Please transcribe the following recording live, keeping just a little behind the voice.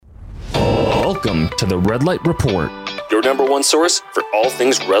Welcome to the Red Light Report, your number one source for all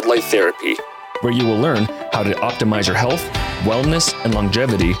things red light therapy, where you will learn how to optimize your health, wellness, and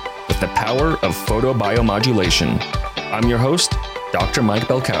longevity with the power of photobiomodulation. I'm your host, Dr. Mike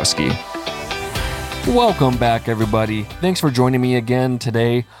Belkowski. Welcome back, everybody. Thanks for joining me again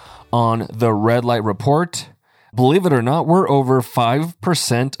today on the Red Light Report. Believe it or not, we're over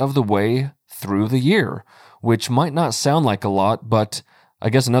 5% of the way through the year, which might not sound like a lot, but I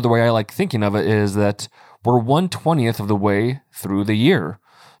guess another way I like thinking of it is that we're 1/20th of the way through the year.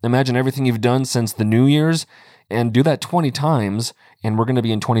 Imagine everything you've done since the New Year's and do that 20 times, and we're going to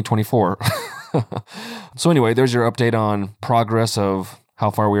be in 2024. So anyway, there's your update on progress of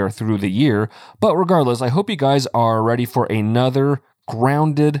how far we are through the year. But regardless, I hope you guys are ready for another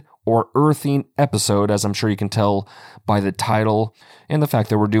grounded or earthing episode, as I'm sure you can tell by the title and the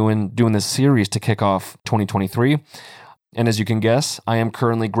fact that we're doing this series to kick off 2023. And as you can guess, I am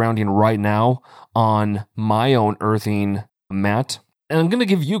currently grounding right now on my own earthing mat. And I'm going to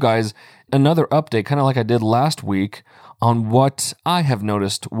give you guys another update, kind of like I did last week, on what I have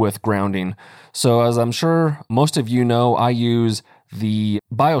noticed with grounding. So as I'm sure most of you know, I use the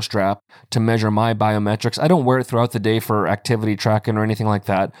BioStrap to measure my biometrics. I don't wear it throughout the day for activity tracking or anything like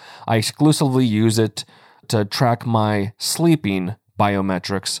that. I exclusively use it to track my sleeping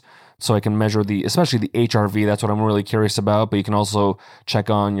biometrics. So I can measure especially the HRV. That's what I'm really curious about. But you can also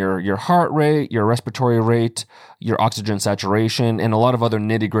check on your heart rate, your respiratory rate, your oxygen saturation, and a lot of other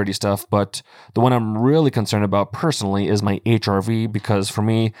nitty-gritty stuff. But the one I'm really concerned about personally is my HRV, because for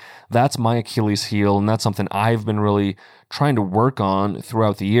me, that's my Achilles heel, and that's something I've been really trying to work on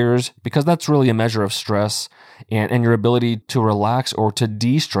throughout the years, because that's really a measure of stress and your ability to relax or to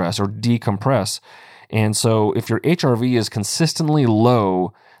de-stress or decompress. And so if your HRV is consistently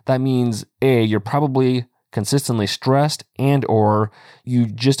low, that means A, you're probably consistently stressed, and or you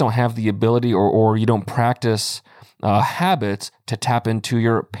just don't have the ability or you don't practice habits to tap into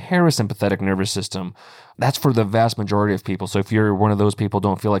your parasympathetic nervous system. That's for the vast majority of people. So if you're one of those people,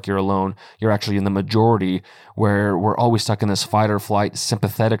 don't feel like you're alone. You're actually in the majority, where we're always stuck in this fight or flight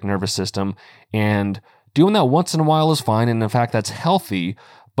sympathetic nervous system. And doing that once in a while is fine. And in fact, that's healthy.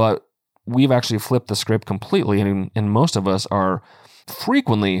 But we've actually flipped the script completely. And most of us are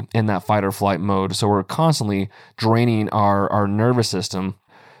frequently in that fight or flight mode. So we're constantly draining our nervous system.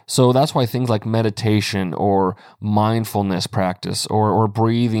 So that's why things like meditation or mindfulness practice or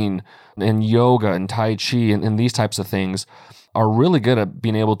breathing and yoga and Tai Chi and these types of things are really good at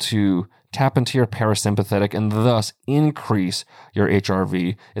being able to tap into your parasympathetic and thus increase your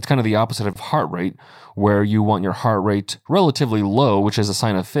HRV. It's kind of the opposite of heart rate, where you want your heart rate relatively low, which is a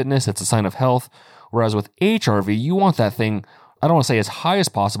sign of fitness, it's a sign of health. Whereas with HRV, you want that thing, I don't want to say as high as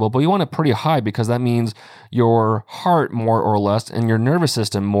possible, but you want it pretty high, because that means your heart more or less and your nervous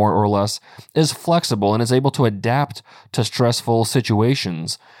system more or less is flexible and is able to adapt to stressful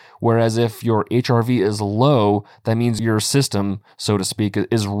situations. Whereas if your HRV is low, that means your system, so to speak,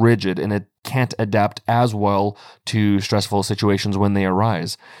 is rigid and it can't adapt as well to stressful situations when they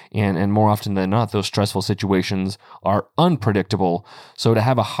arise. And more often than not, those stressful situations are unpredictable. So to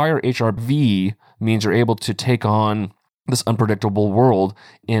have a higher HRV means you're able to take on this unpredictable world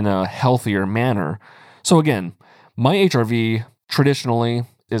in a healthier manner. So again, my HRV traditionally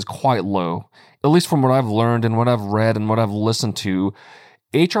is quite low, at least from what I've learned and what I've read and what I've listened to.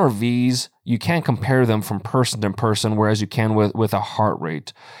 HRVs, you can't compare them from person to person, whereas you can with a heart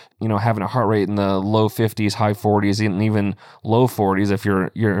rate. You know, having a heart rate in the low 50s, high 40s, and even low 40s, if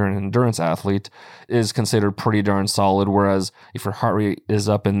you're an endurance athlete, is considered pretty darn solid. Whereas if your heart rate is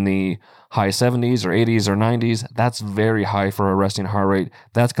up in the high 70s or 80s or 90s, that's very high for a resting heart rate.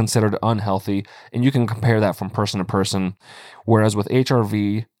 That's considered unhealthy, and you can compare that from person to person. Whereas with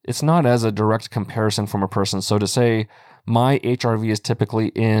HRV, it's not as a direct comparison from a person. So to say my HRV is typically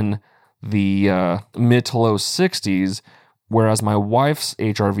in the mid to low 60s, whereas my wife's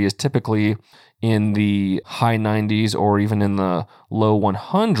HRV is typically in the high 90s or even in the low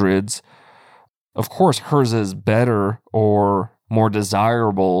 100s. Of course, hers is better or more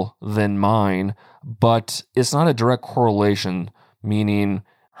desirable than mine, but it's not a direct correlation, meaning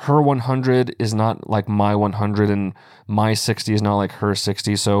her 100 is not like my 100 and my 60 is not like her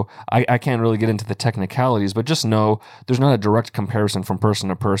 60. So I can't really get into the technicalities, but just know there's not a direct comparison from person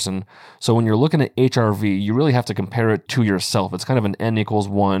to person. So when you're looking at HRV, you really have to compare it to yourself. It's kind of an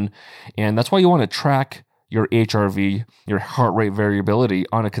N=1. And that's why you want to track your HRV, your heart rate variability,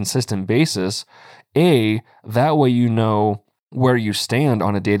 on a consistent basis. That way you know where you stand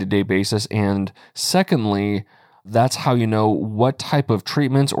on a day-to-day basis. And secondly, that's how you know what type of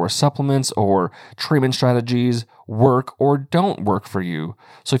treatments or supplements or treatment strategies work or don't work for you.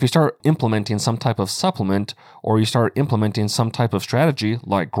 So if you start implementing some type of supplement or you start implementing some type of strategy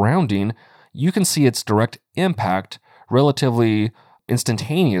like grounding, you can see its direct impact relatively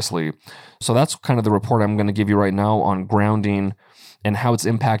instantaneously. So that's kind of the report I'm going to give you right now on grounding and how it's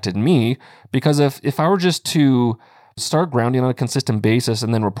impacted me. Because if I were just to start grounding on a consistent basis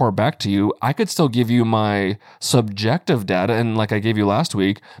and then report back to you, I could still give you my subjective data. And like I gave you last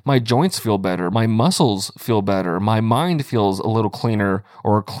week, my joints feel better, my muscles feel better, my mind feels a little cleaner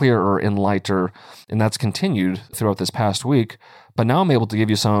or clearer and lighter. And that's continued throughout this past week. But now I'm able to give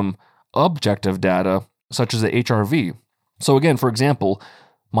you some objective data, such as the HRV. So again, for example,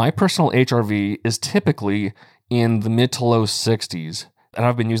 my personal HRV is typically in the mid to low 60s. And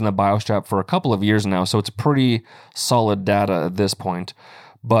I've been using the BioStrap for a couple of years now, so it's pretty solid data at this point.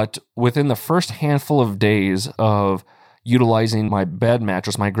 But within the first handful of days of utilizing my bed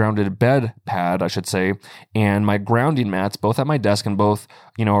mattress, my grounded bed pad, I should say, and my grounding mats, both at my desk and both,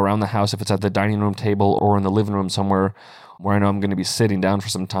 around the house, if it's at the dining room table or in the living room somewhere where I know I'm going to be sitting down for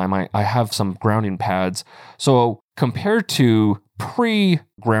some time, I have some grounding pads. So compared to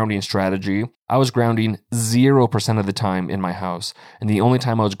pre-grounding strategy, I was grounding 0% of the time in my house. And the only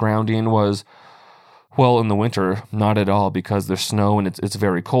time I was grounding was, well, in the winter, not at all because there's snow and it's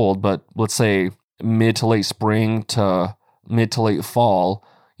very cold. But let's say mid to late spring to mid to late fall,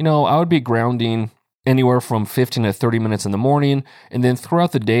 I would be grounding anywhere from 15 to 30 minutes in the morning. And then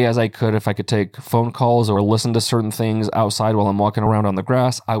throughout the day, as I could, if I could take phone calls or listen to certain things outside while I'm walking around on the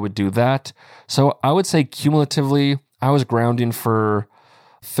grass, I would do that. So I would say cumulatively, I was grounding for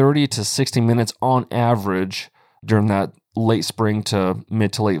 30 to 60 minutes on average during that late spring to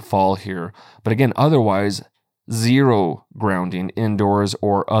mid to late fall here. But again, otherwise, zero grounding indoors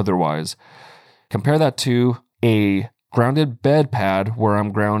or otherwise. Compare that to a grounded bed pad where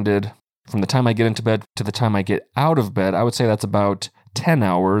I'm grounded from the time I get into bed to the time I get out of bed. I would say that's about 10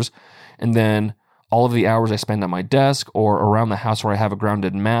 hours. And then all of the hours I spend at my desk or around the house where I have a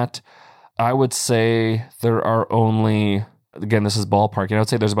grounded mat, I would say there are only, again, this is ballparking, I would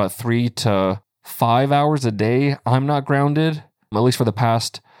say there's about 3 to 5 hours a day I'm not grounded, at least for the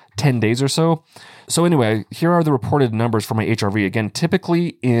past 10 days or so. So anyway, here are the reported numbers for my HRV. Again,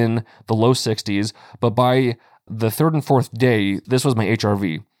 typically in the low 60s, but by the third and fourth day, this was my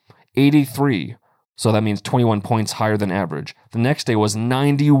HRV, 83. So that means 21 points higher than average. The next day was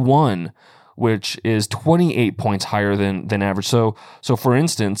 91, which is 28 points higher than average. So for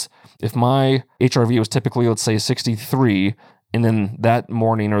instance, if my HRV was typically, let's say 63, and then that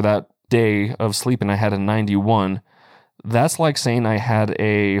morning or that day of sleeping, I had a 91, that's like saying I had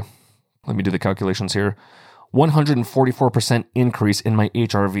let me do the calculations here, 144% increase in my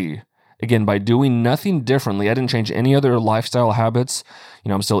HRV. Again, by doing nothing differently, I didn't change any other lifestyle habits.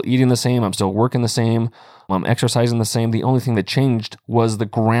 I'm still eating the same, I'm still working the same, I'm exercising the same. The only thing that changed was the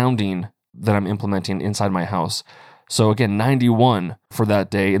grounding that I'm implementing inside my house. So again, 91 for that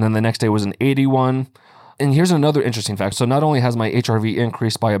day, and then the next day was an 81. And here's another interesting fact. So not only has my HRV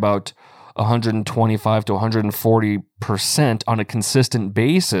increased by about 125 to 140% on a consistent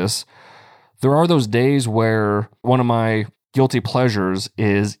basis, there are those days where one of my guilty pleasures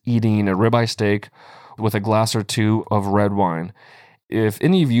is eating a ribeye steak with a glass or two of red wine. If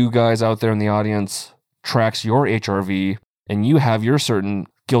any of you guys out there in the audience tracks your HRV and you have your certain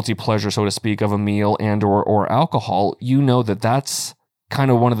guilty pleasure, so to speak, of a meal and or alcohol, you know that that's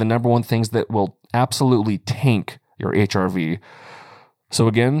kind of one of the number one things that will absolutely tank your HRV. So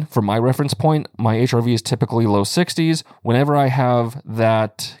again, for my reference point, my HRV is typically low 60s. Whenever I have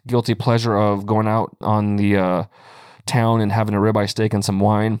that guilty pleasure of going out on the town and having a ribeye steak and some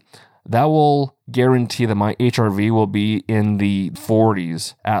wine, that will guarantee that my HRV will be in the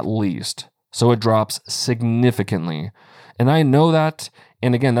 40s at least. So it drops significantly. And I know that,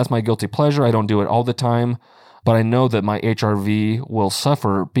 and again, that's my guilty pleasure. I don't do it all the time, but I know that my HRV will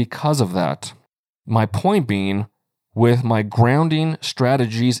suffer because of that. My point being, with my grounding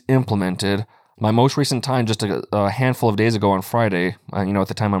strategies implemented, my most recent time, just a handful of days ago on Friday, at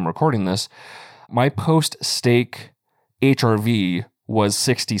the time I'm recording this, my post-steak HRV was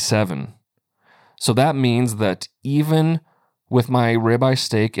 67. So that means that even with my ribeye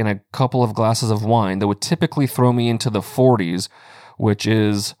steak and a couple of glasses of wine, that would typically throw me into the 40s, which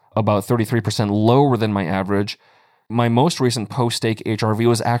is about 33% lower than my average, my most recent post-steak HRV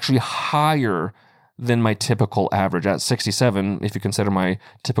was actually higher than my typical average at 67, if you consider my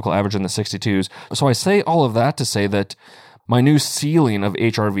typical average in the 62s. So I say all of that to say that my new ceiling of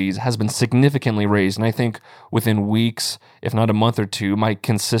HRVs has been significantly raised. And I think within weeks, if not a month or two, my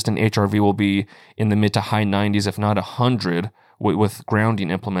consistent HRV will be in the mid to high 90s, if not 100, with grounding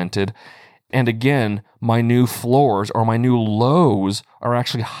implemented. And again, my new floors or my new lows are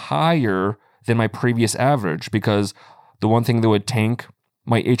actually higher than my previous average, because the one thing that would tank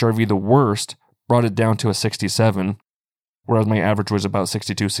my HRV the worst brought it down to a 67, whereas my average was about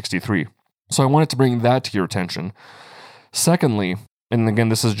 62, 63. So I wanted to bring that to your attention. Secondly, and again,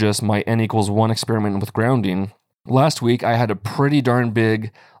 this is just my N=1 experiment with grounding. Last week, I had a pretty darn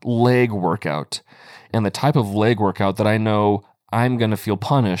big leg workout, and the type of leg workout that I know I'm going to feel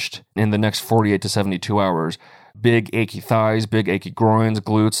punished in the next 48 to 72 hours. Big achy thighs, big achy groins,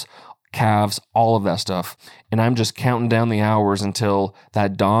 glutes, calves, all of that stuff. And I'm just counting down the hours until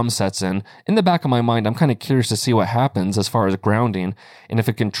that DOM sets in. In the back of my mind, I'm kind of curious to see what happens as far as grounding and if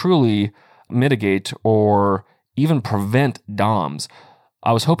it can truly mitigate or even prevent DOMs.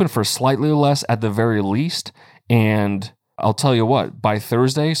 I was hoping for slightly less at the very least. And I'll tell you what, by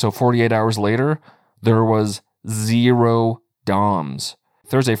Thursday, so 48 hours later, there was 0 DOMs.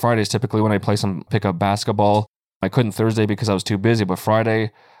 Thursday, Friday is typically when I play some pickup basketball. I couldn't Thursday because I was too busy, but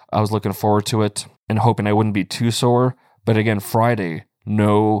Friday, I was looking forward to it and hoping I wouldn't be too sore. But again, Friday,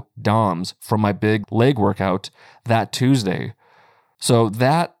 no DOMs from my big leg workout that Tuesday. So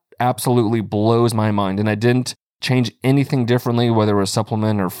that absolutely blows my mind. And I didn't change anything differently, whether it was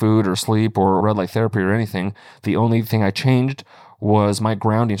supplement or food or sleep or red light therapy or anything. The only thing I changed was my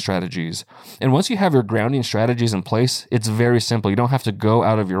grounding strategies. And once you have your grounding strategies in place, it's very simple. You don't have to go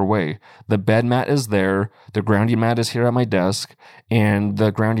out of your way. The bed mat is there. The grounding mat is here at my desk. And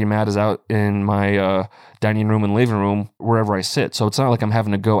the grounding mat is out in my dining room and living room, wherever I sit. So it's not like I'm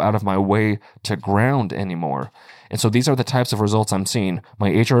having to go out of my way to ground anymore. And so these are the types of results I'm seeing.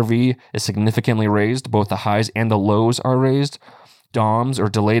 My HRV is significantly raised. Both the highs and the lows are raised. DOMs, or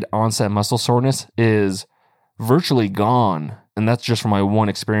delayed onset muscle soreness, is virtually gone. And that's just from my one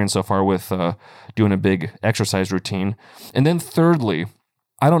experience so far with doing a big exercise routine. And then thirdly,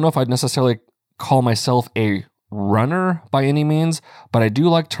 I don't know if I'd necessarily call myself a runner by any means, but I do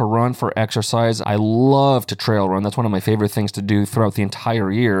like to run for exercise. I love to trail run. That's one of my favorite things to do throughout the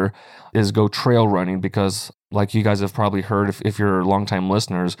entire year is go trail running, because like you guys have probably heard, if you're longtime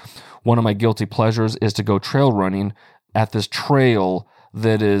listeners, one of my guilty pleasures is to go trail running at this trail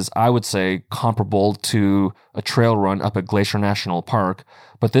that is, I would say, comparable to a trail run up at Glacier National Park.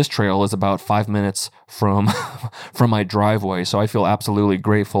 But this trail is about 5 minutes from my driveway. So I feel absolutely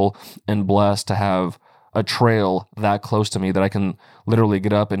grateful and blessed to have a trail that close to me that I can literally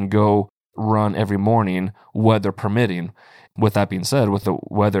get up and go run every morning, weather permitting. With that being said, with the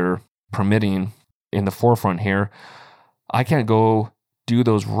weather permitting in the forefront here, I can't go do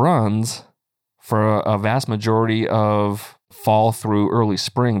those runs for a vast majority of fall through early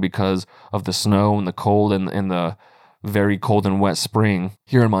spring because of the snow and the cold and the very cold and wet spring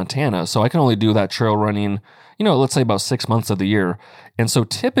here in Montana. So I can only do that trail running, let's say about 6 months of the year. And so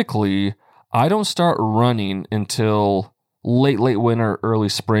typically I don't start running until late winter, early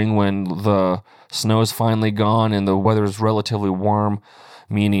spring, when the snow is finally gone and the weather is relatively warm,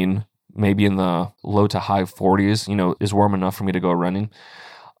 meaning maybe in the low to high 40s, is warm enough for me to go running.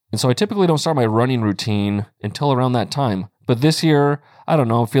 And so I typically don't start my running routine until around that time. But this year, I don't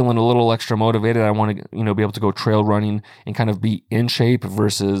know, I'm feeling a little extra motivated. I want to, be able to go trail running and kind of be in shape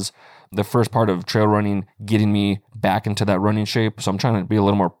versus the first part of trail running getting me back into that running shape. So I'm trying to be a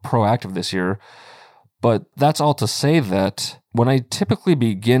little more proactive this year. But that's all to say that when I typically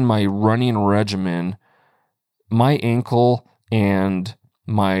begin my running regimen, my ankle and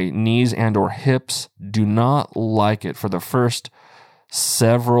my knees and or hips do not like it for the first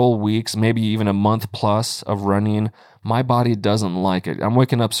several weeks, maybe even a month plus of running. My body doesn't like it. I'm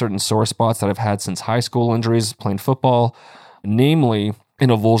waking up certain sore spots that I've had since high school injuries playing football, namely an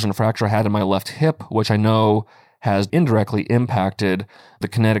avulsion fracture I had in my left hip, which I know has indirectly impacted the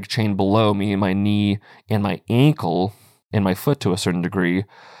kinetic chain below me, my knee and my ankle and my foot to a certain degree.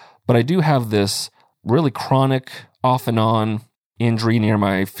 But I do have this really chronic, off and on injury near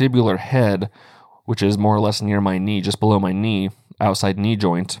my fibular head, which is more or less near my knee, just below my knee, outside knee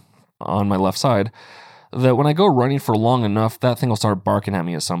joint on my left side, that when I go running for long enough, that thing will start barking at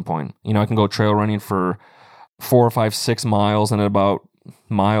me at some point. I can go trail running for 4 or 5, 6 miles, and at about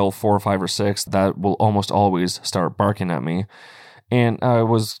mile 4 or 5 or 6, that will almost always start barking at me. And I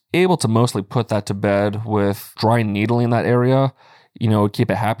was able to mostly put that to bed with dry needling in that area. It would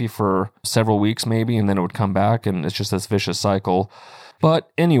keep it happy for several weeks maybe, and then it would come back, and it's just this vicious cycle.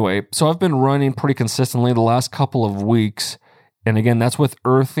 But anyway, so I've been running pretty consistently the last couple of weeks. And again, that's with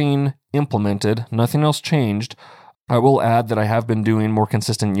earthing implemented. Nothing else changed. I will add that I have been doing more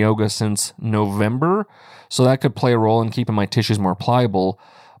consistent yoga since November, so that could play a role in keeping my tissues more pliable.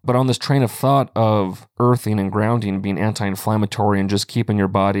 But on this train of thought of earthing and grounding being anti-inflammatory and just keeping your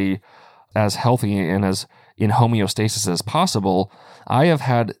body as healthy and as in homeostasis as possible, I have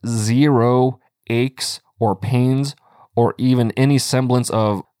had zero aches or pains or even any semblance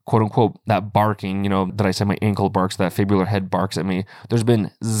of quote unquote that barking, that I say my ankle barks, that fibular head barks at me. There's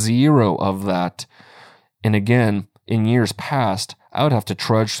been zero of that. And again, in years past, I would have to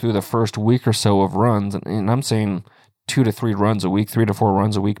trudge through the first week or so of runs. And I'm saying 2 to 3 runs a week, 3 to 4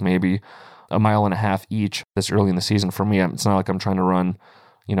 runs a week, maybe a mile and a half each this early in the season for me. It's not like I'm trying to run,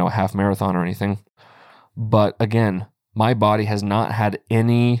 a half marathon or anything. But again, my body has not had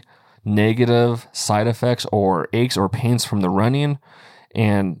any negative side effects or aches or pains from the running.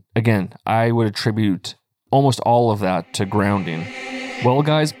 And again, I would attribute almost all of that to grounding. Well,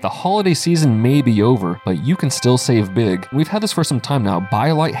 guys, the holiday season may be over, but you can still save big. We've had this for some time now.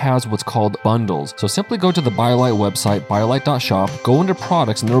 BioLite has what's called bundles. So simply go to the BioLite website, biolite.shop, go into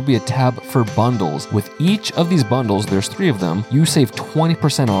products, and there will be a tab for bundles. With each of these bundles, there's 3 of them, you save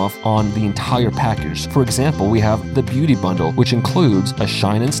 20% off on the entire package. For example, we have the Beauty Bundle, which includes a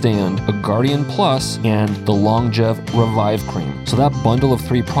Shine and Stand, a Guardian Plus, and the Longev Revive Cream. So that bundle of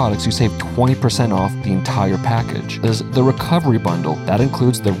 3 products, you save 20% off the entire package. There's the Recovery Bundle. That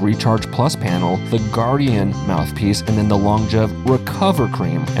includes the Recharge Plus panel, the Guardian mouthpiece, and then the Longev Recover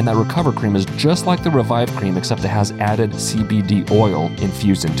Cream. And that Recover Cream is just like the Revive Cream, except it has added CBD oil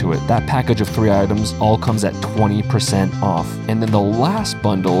infused into it. That package of 3 items all comes at 20% off. And then the last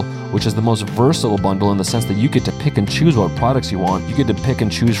bundle, which is the most versatile bundle in the sense that you get to pick and choose what products you want. You get to pick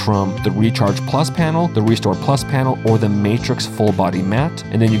and choose from the Recharge Plus panel, the Restore Plus panel, or the Matrix Full Body Matte.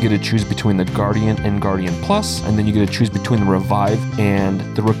 And then you get to choose between the Guardian and Guardian Plus. And then you get to choose between the Revive and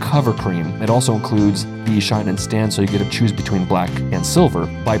the Recover Cream. It also includes the Shine and Stand, so you get to choose between black and silver.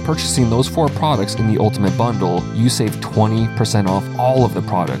 By purchasing those 4 products in the Ultimate Bundle, you save 20% off all of the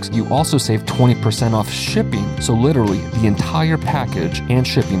products. You also save 20% off shipping. So literally, the entire package and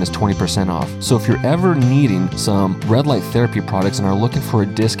shipping is 20% off. So if you're ever needing some red light therapy products and are looking for a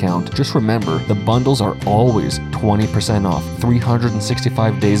discount, just remember, the bundles are always 20% off,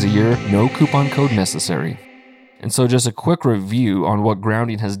 365 days a year, no coupon code necessary. And so just a quick review on what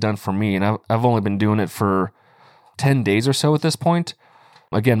grounding has done for me, and I've only been doing it for 10 days or so at this point.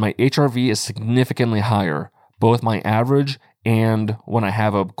 Again, my HRV is significantly higher, both my average and when I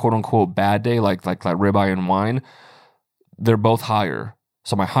have a quote-unquote bad day, like that ribeye and wine, they're both higher.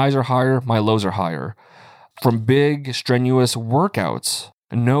 So my highs are higher, my lows are higher. From big, strenuous workouts,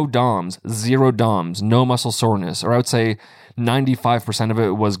 no DOMs, 0 DOMs, no muscle soreness, or I would say 95% of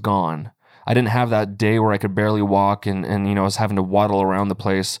it was gone. I didn't have that day where I could barely walk and I was having to waddle around the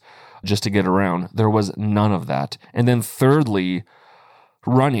place just to get around. There was none of that. And then thirdly,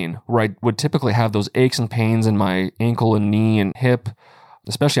 running, where I would typically have those aches and pains in my ankle and knee and hip,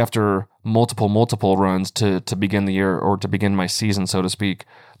 especially after multiple runs to begin the year or to begin my season, so to speak.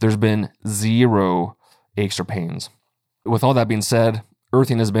 There's been 0 aches or pains. With all that being said,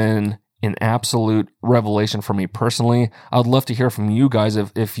 earthing has been an absolute revelation for me personally. I would love to hear from you guys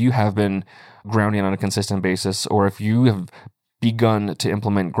if you have been grounding on a consistent basis or if you have begun to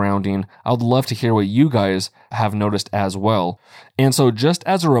implement grounding. I would love to hear what you guys have noticed as well. And so just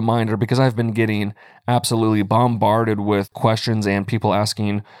as a reminder, because I've been getting absolutely bombarded with questions and people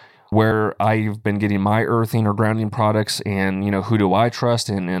asking where I've been getting my earthing or grounding products and, who do I trust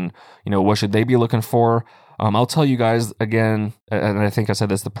and what should they be looking for? I'll tell you guys again, and I think I said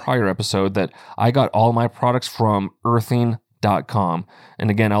this the prior episode, that I got all my products from earthing.com.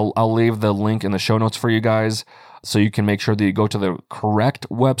 And again, I'll leave the link in the show notes for you guys so you can make sure that you go to the correct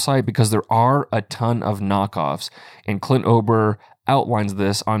website because there are a ton of knockoffs. And Clint Ober outlines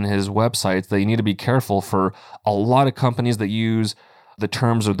this on his website that you need to be careful for a lot of companies that use the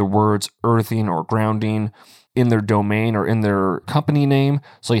terms or the words earthing or grounding in their domain or in their company name.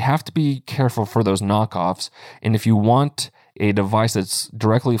 So you have to be careful for those knockoffs. And if you want a device that's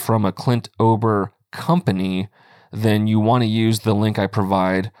directly from a Clint Ober company, then you want to use the link I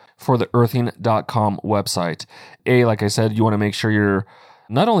provide for the earthing.com website. Like I said, you want to make sure you're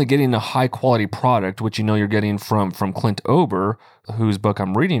not only getting a high quality product, which you're getting from Clint Ober, whose book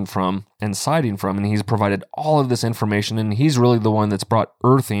I'm reading from and citing from, and he's provided all of this information, and he's really the one that's brought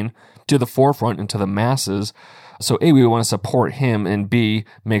earthing to the forefront and to the masses. So A, we want to support him, and B,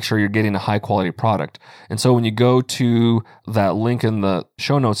 make sure you're getting a high quality product. And so when you go to that link in the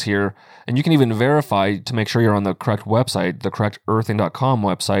show notes here, and you can even verify to make sure you're on the correct website, the correct earthing.com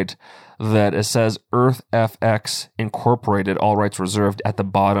website, that it says EarthFX Incorporated, all rights reserved at the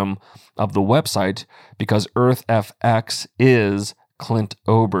bottom of the website, because EarthFX is Clint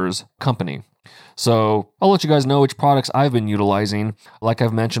Ober's company. So I'll let you guys know which products I've been utilizing. Like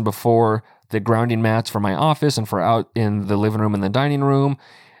I've mentioned before, the grounding mats for my office and for out in the living room and the dining room.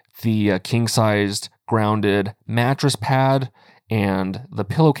 the king-sized grounded mattress pad and the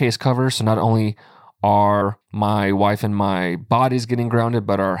pillowcase cover. So not only are my wife and my bodies getting grounded,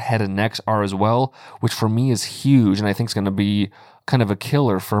 but our head and necks are as well, which for me is huge, and I think is going to be kind of a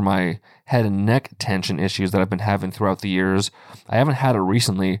killer for my head and neck tension issues that I've been having throughout the years. I haven't had it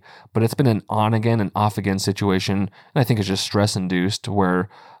recently, but it's been an on-again and off-again situation, and I think it's just stress-induced, where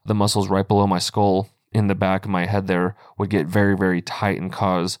the muscles right below my skull in the back of my head there would get very, very tight and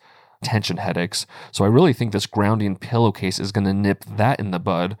cause tension headaches. So I really think this grounding pillowcase is going to nip that in the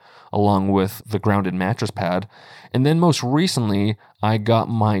bud, along with the grounded mattress pad. And then most recently, I got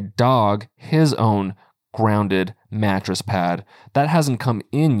my dog his own grounded mattress pad. That hasn't come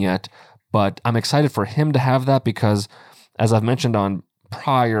in yet, but I'm excited for him to have that because, as I've mentioned on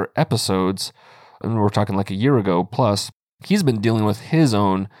prior episodes, and we're talking like a year ago plus, he's been dealing with his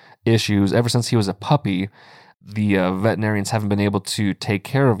own issues ever since he was a puppy. The veterinarians haven't been able to take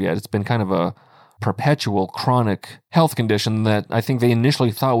care of yet. It's been kind of a perpetual chronic health condition that I think they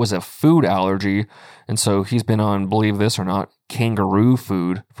initially thought was a food allergy. And so he's been on, believe this or not, kangaroo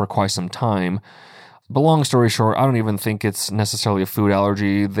food for quite some time. But long story short, I don't even think it's necessarily a food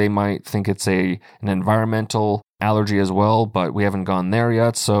allergy. They might think it's an environmental allergy as well, but we haven't gone there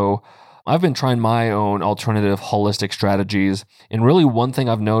yet. So I've been trying my own alternative holistic strategies. And really one thing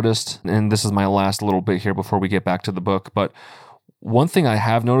I've noticed, and this is my last little bit here before we get back to the book, but one thing I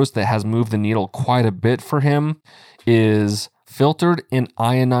have noticed that has moved the needle quite a bit for him is filtered and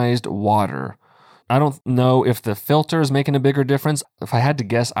ionized water. I don't know if the filter is making a bigger difference. If I had to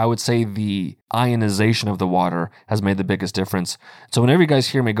guess, I would say the ionization of the water has made the biggest difference. So whenever you guys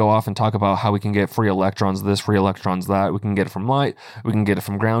hear me go off and talk about how we can get free electrons this, free electrons that, we can get it from light, we can get it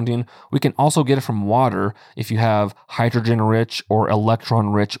from grounding, we can also get it from water if you have hydrogen-rich or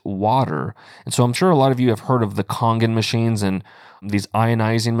electron-rich water. And so I'm sure a lot of you have heard of the Kangen machines and these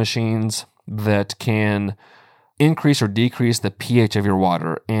ionizing machines that can increase or decrease the pH of your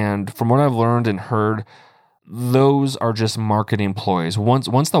water. And from what I've learned and heard, those are just marketing ploys.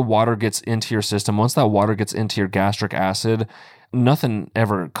 Once the water gets into your system, once that water gets into your gastric acid, nothing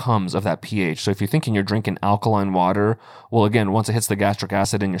ever comes of that pH. So if you're thinking you're drinking alkaline water, well, again, once it hits the gastric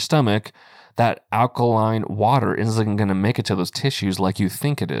acid in your stomach, that alkaline water isn't going to make it to those tissues like you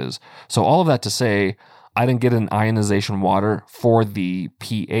think it is. So all of that to say, I didn't get an ionization water for the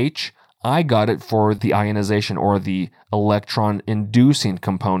pH. I got it for the ionization or the electron-inducing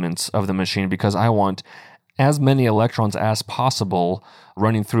components of the machine because I want as many electrons as possible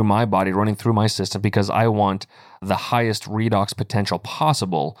running through my body, running through my system, because I want the highest redox potential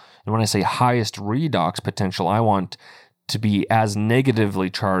possible. And when I say highest redox potential, I want to be as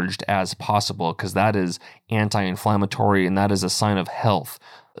negatively charged as possible because that is anti-inflammatory and that is a sign of health.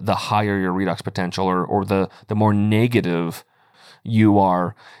 The higher your redox potential or the more negative you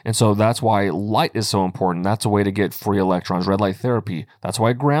are. And so that's why light is so important. That's a way to get free electrons, red light therapy. That's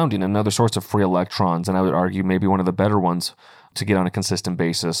why grounding and other sorts of free electrons, and I would argue maybe one of the better ones to get on a consistent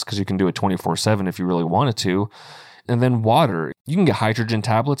basis because you can do it 24/7 if you really wanted to. And then water. You can get hydrogen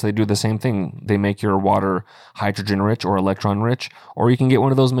tablets. They do the same thing. They make your water hydrogen-rich or electron-rich, or you can get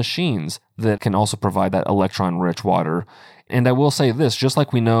one of those machines that can also provide that electron-rich water. And I will say this, just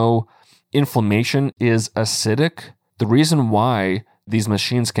like we know inflammation is acidic, the reason why these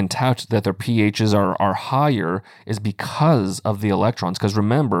machines can tout that their pHs are higher is because of the electrons. Because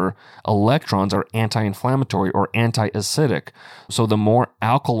remember, electrons are anti-inflammatory or anti-acidic. So the more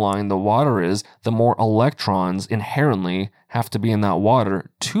alkaline the water is, the more electrons inherently have to be in that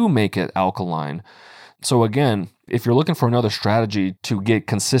water to make it alkaline. So again, if you're looking for another strategy to get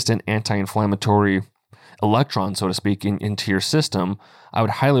consistent anti-inflammatory electrons, so to speak, into your system, I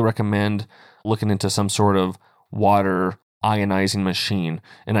would highly recommend looking into some sort of water ionizing machine.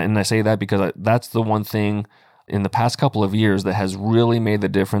 And I say that because that's the one thing in the past couple of years that has really made the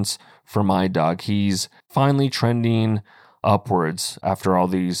difference for my dog. He's finally trending upwards after all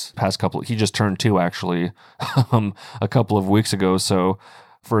these past couple. He just turned 2 actually a couple of weeks ago. So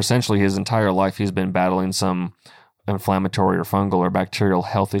for essentially his entire life, he's been battling some inflammatory or fungal or bacterial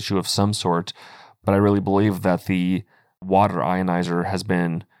health issue of some sort. But I really believe that the water ionizer has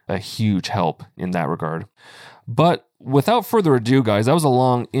been a huge help in that regard. But without further ado, guys, that was a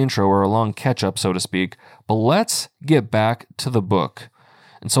long intro or a long catch-up, so to speak, but let's get back to the book.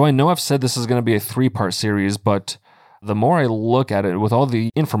 And so I know I've said this is going to be a 3-part series, but the more I look at it, with all the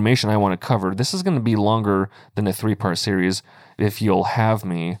information I want to cover, this is going to be longer than a 3-part series, if you'll have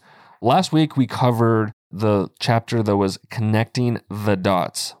me. Last week, we covered the chapter that was Connecting the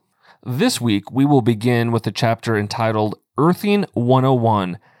Dots. This week, we will begin with the chapter entitled Earthing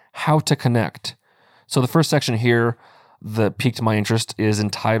 101, How to Connect. So the first section here that piqued my interest is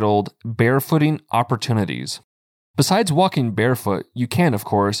entitled Barefooting Opportunities. Besides walking barefoot, you can, of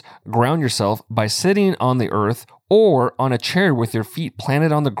course, ground yourself by sitting on the earth or on a chair with your feet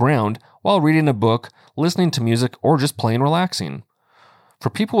planted on the ground while reading a book, listening to music, or just plain relaxing. For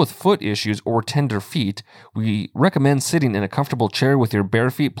people with foot issues or tender feet, we recommend sitting in a comfortable chair with your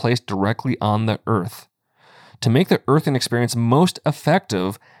bare feet placed directly on the earth. To make the earthing experience most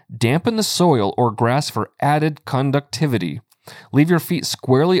effective, dampen the soil or grass for added conductivity. Leave your feet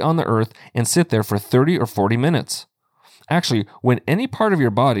squarely on the earth and sit there for 30 or 40 minutes. Actually, when any part of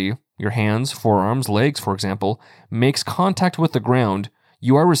your body, your hands, forearms, legs, for example, makes contact with the ground,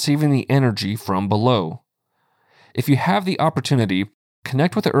 you are receiving the energy from below. If you have the opportunity,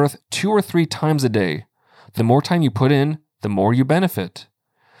 connect with the earth 2 or 3 times a day. The more time you put in, the more you benefit.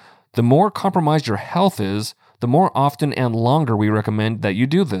 The more compromised your health is, the more often and longer we recommend that you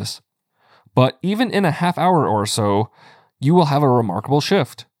do this. But even in a half hour or so, you will have a remarkable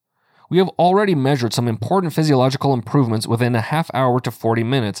shift. We have already measured some important physiological improvements within a half hour to 40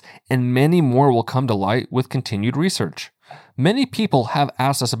 minutes, and many more will come to light with continued research. Many people have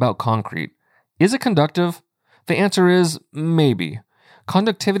asked us about concrete. Is it conductive? The answer is maybe.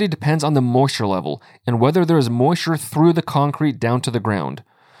 Conductivity depends on the moisture level and whether there is moisture through the concrete down to the ground.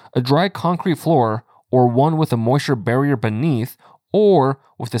 A dry concrete floor, or one with a moisture barrier beneath, or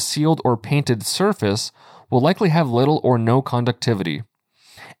with a sealed or painted surface, will likely have little or no conductivity.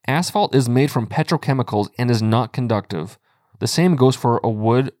 Asphalt is made from petrochemicals and is not conductive. The same goes for a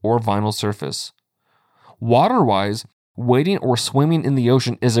wood or vinyl surface. Water-wise, wading or swimming in the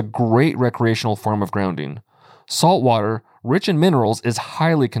ocean is a great recreational form of grounding. Salt water, rich in minerals, is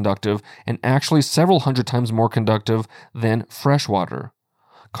highly conductive and actually several hundred times more conductive than fresh water.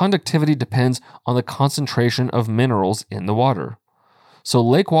 Conductivity depends on the concentration of minerals in the water. So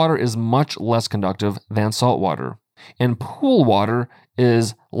lake water is much less conductive than salt water, and pool water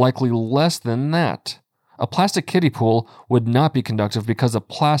is likely less than that. A plastic kiddie pool would not be conductive because the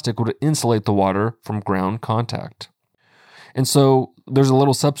plastic would insulate the water from ground contact. And so there's a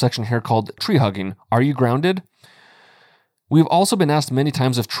little subsection here called tree hugging. Are you grounded? We've also been asked many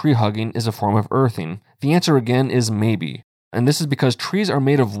times if tree hugging is a form of earthing. The answer again is maybe. And this is because trees are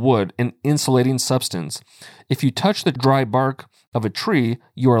made of wood, an insulating substance. If you touch the dry bark of a tree,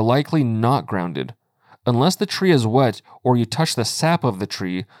 you are likely not grounded. Unless the tree is wet or you touch the sap of the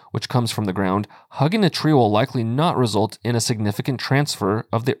tree, which comes from the ground, hugging a tree will likely not result in a significant transfer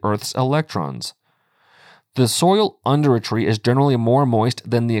of the Earth's electrons. The soil under a tree is generally more moist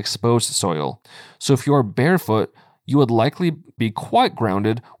than the exposed soil. So if you are barefoot, you would likely be quite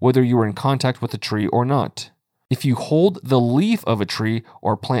grounded whether you are in contact with the tree or not. If you hold the leaf of a tree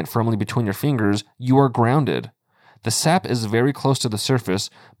or plant firmly between your fingers, you are grounded. The sap is very close to the surface,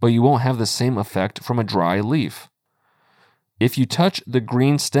 but you won't have the same effect from a dry leaf. If you touch the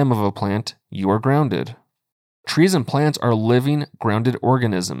green stem of a plant, you are grounded. Trees and plants are living, grounded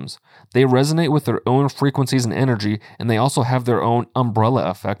organisms. They resonate with their own frequencies and energy, and they also have their own umbrella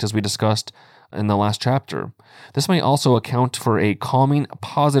effect, as we discussed in the last chapter. This may also account for a calming,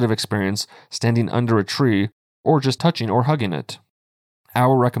 positive experience standing under a tree or just touching or hugging it.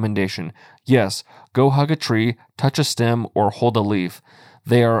 Our recommendation: yes, go hug a tree, touch a stem, or hold a leaf.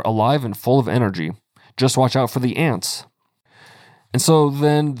 They are alive and full of energy. Just watch out for the ants. And so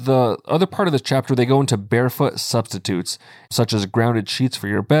then the other part of this chapter, they go into barefoot substitutes, such as grounded sheets for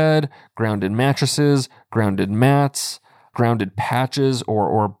your bed, grounded mattresses, grounded mats, grounded patches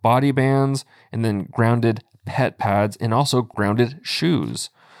or body bands, and then grounded pet pads, and also grounded shoes.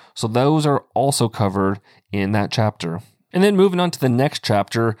 So those are also covered in that chapter. And then moving on to the next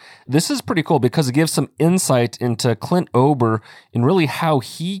chapter, this is pretty cool because it gives some insight into Clint Ober and really how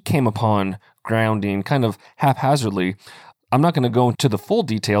he came upon grounding kind of haphazardly. I'm not going to go into the full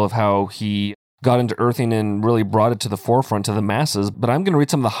detail of how he got into earthing and really brought it to the forefront to the masses, but I'm going to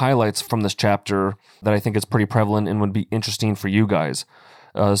read some of the highlights from this chapter that I think is pretty prevalent and would be interesting for you guys.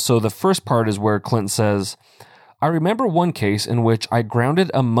 So the first part is where Clint says, I remember one case in which I grounded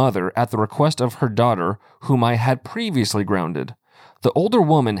a mother at the request of her daughter, whom I had previously grounded. The older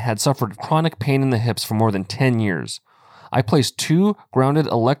woman had suffered chronic pain in the hips for more than 10 years. I placed 2 grounded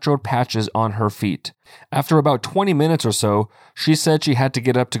electrode patches on her feet. After about 20 minutes or so, she said she had to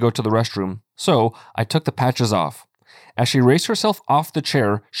get up to go to the restroom, so I took the patches off. As she raised herself off the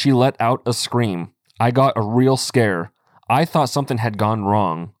chair, she let out a scream. I got a real scare. I thought something had gone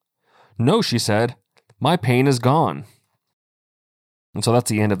wrong. No, she said. My pain is gone. And so that's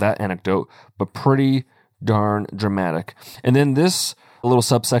the end of that anecdote, but pretty darn dramatic. And then this little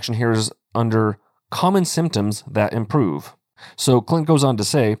subsection here is under common symptoms that improve. So Clint goes on to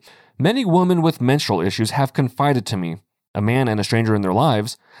say, many women with menstrual issues have confided to me. a man and a stranger in their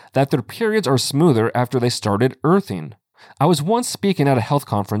lives, that their periods are smoother after they started earthing. I was once speaking at a health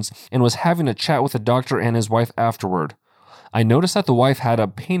conference and was having a chat with a doctor and his wife afterward. I noticed that the wife had a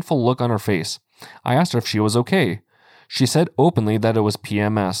painful look on her face. I asked her if she was okay. She said openly that it was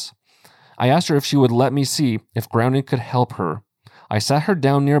PMS. I asked her if she would let me see if grounding could help her. I sat her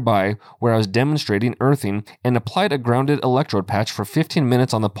down nearby where I was demonstrating earthing and applied a grounded electrode patch for 15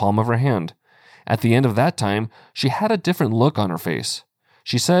 minutes on the palm of her hand. At the end of that time, she had a different look on her face.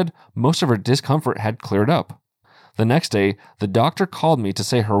 She said most of her discomfort had cleared up. The next day, the doctor called me to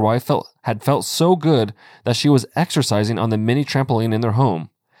say her wife had felt so good that she was exercising on the mini trampoline in their home.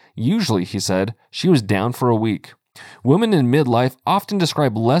 Usually, he said, she was down for a week. Women in midlife often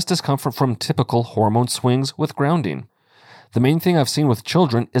describe less discomfort from typical hormone swings with grounding. The main thing I've seen with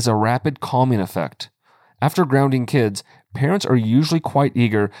children is a rapid calming effect. After grounding kids, parents are usually quite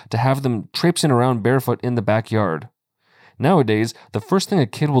eager to have them traipsing around barefoot in the backyard. Nowadays, the first thing a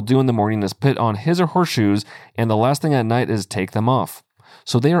kid will do in the morning is put on his or her shoes, and the last thing at night is take them off.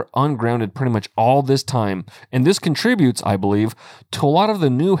 So they are ungrounded pretty much all this time, and this contributes, I believe, to a lot of the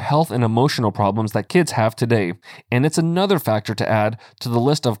new health and emotional problems that kids have today, and it's another factor to add to the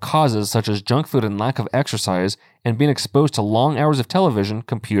list of causes such as junk food and lack of exercise, and being exposed to long hours of television,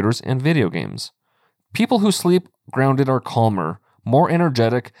 computers, and video games. People who sleep grounded are calmer, more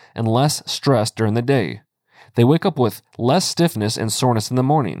energetic, and less stressed during the day. They wake up with less stiffness and soreness in the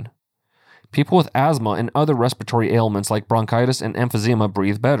morning. People with asthma and other respiratory ailments like bronchitis and emphysema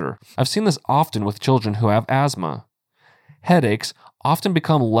breathe better. I've seen this often with children who have asthma. Headaches often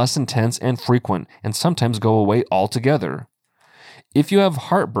become less intense and frequent and sometimes go away altogether. If you have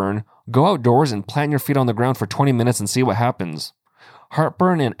heartburn, go outdoors and plant your feet on the ground for 20 minutes and see what happens.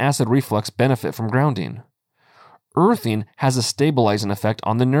 Heartburn and acid reflux benefit from grounding. Earthing has a stabilizing effect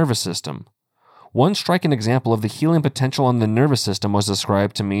on the nervous system. One striking example of the healing potential on the nervous system was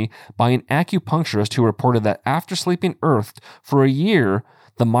described to me by an acupuncturist who reported that after sleeping earthed for a year,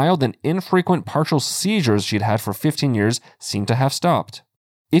 the mild and infrequent partial seizures she'd had for 15 years seemed to have stopped.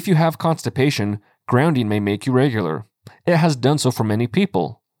 If you have constipation, grounding may make you regular. It has done so for many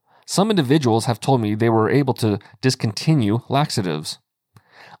people. Some individuals have told me they were able to discontinue laxatives.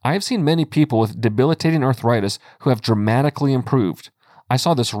 I have seen many people with debilitating arthritis who have dramatically improved. I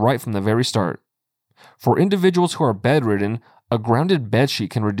saw this right from the very start. For individuals who are bedridden, a grounded bedsheet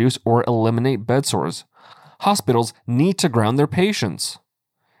can reduce or eliminate bed sores. Hospitals need to ground their patients.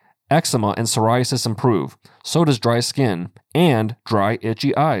 Eczema and psoriasis improve, so does dry skin and dry,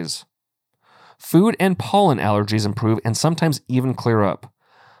 itchy eyes. Food and pollen allergies improve and sometimes even clear up.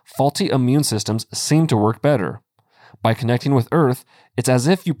 Faulty immune systems seem to work better. By connecting with Earth, it's as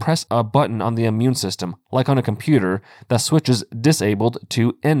if you press a button on the immune system, like on a computer, that switches disabled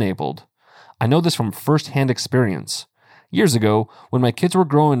to enabled. I know this from first-hand experience. Years ago, when my kids were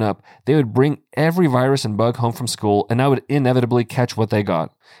growing up, they would bring every virus and bug home from school, and I would inevitably catch what they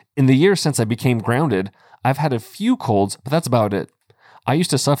got. In the years since I became grounded, I've had a few colds, but that's about it. I used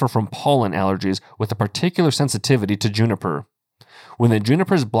to suffer from pollen allergies with a particular sensitivity to juniper. When the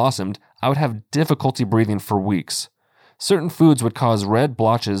junipers blossomed, I would have difficulty breathing for weeks. Certain foods would cause red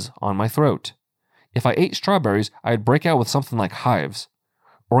blotches on my throat. If I ate strawberries, I'd break out with something like hives.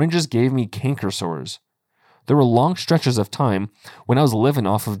 Oranges gave me canker sores. There were long stretches of time when I was living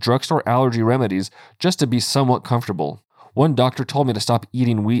off of drugstore allergy remedies just to be somewhat comfortable. One doctor told me to stop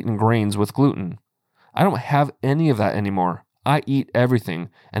eating wheat and grains with gluten. I don't have any of that anymore. I eat everything,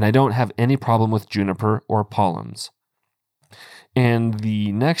 and I don't have any problem with juniper or pollens. And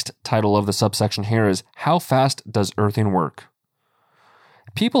the next title of the subsection here is, How Fast Does Earthing Work?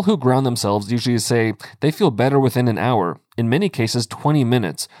 People who ground themselves usually say they feel better within an hour, in many cases 20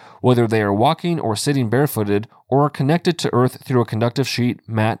 minutes, whether they are walking or sitting barefooted or are connected to Earth through a conductive sheet,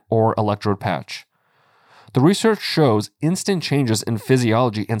 mat, or electrode patch. The research shows instant changes in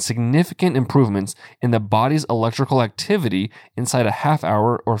physiology and significant improvements in the body's electrical activity inside a half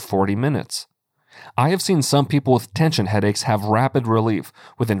hour or 40 minutes. I have seen some people with tension headaches have rapid relief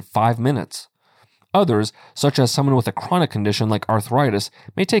within 5 minutes. Others, such as someone with a chronic condition like arthritis,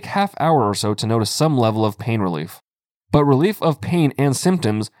 may take half hour or so to notice some level of pain relief. But relief of pain and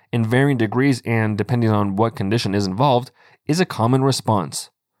symptoms, in varying degrees and depending on what condition is involved, is a common response.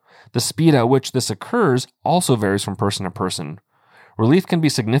 The speed at which this occurs also varies from person to person. Relief can be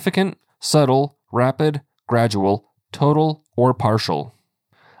significant, subtle, rapid, gradual, total, or partial.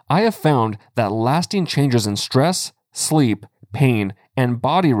 I have found that lasting changes in stress, sleep, pain, and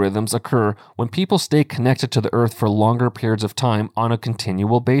body rhythms occur when people stay connected to the earth for longer periods of time on a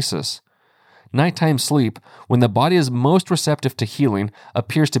continual basis. Nighttime sleep, when the body is most receptive to healing,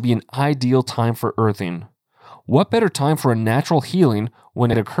 appears to be an ideal time for earthing. What better time for a natural healing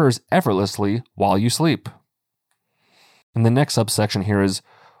when it occurs effortlessly while you sleep? And the next subsection here is,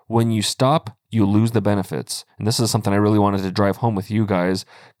 when you stop, you lose the benefits. And this is something I really wanted to drive home with you guys,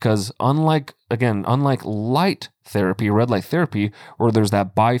 because unlike light therapy, red light therapy, where there's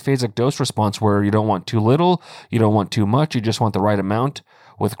that biphasic dose response where you don't want too little, you don't want too much, you just want the right amount,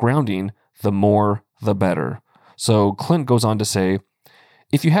 with grounding, the more, the better. So Clint goes on to say,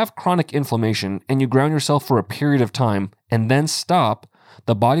 if you have chronic inflammation and you ground yourself for a period of time and then stop,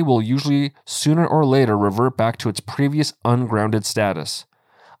 the body will usually sooner or later revert back to its previous ungrounded status.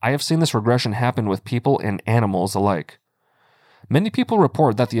 I have seen this regression happen with people and animals alike. Many people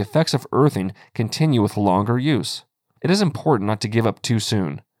report that the effects of earthing continue with longer use. It is important not to give up too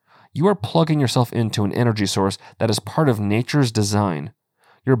soon. You are plugging yourself into an energy source that is part of nature's design.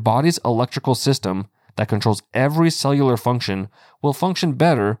 Your body's electrical system that controls every cellular function will function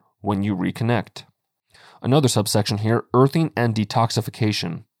better when you reconnect. Another subsection here, earthing and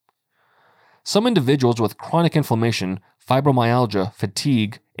detoxification. Some individuals with chronic inflammation, fibromyalgia,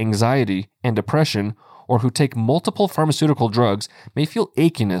 fatigue, anxiety, and depression, or who take multiple pharmaceutical drugs may feel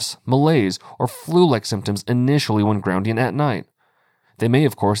achiness, malaise, or flu-like symptoms initially when grounding at night. They may,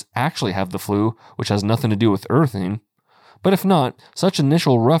 of course, actually have the flu, which has nothing to do with earthing. But if not, such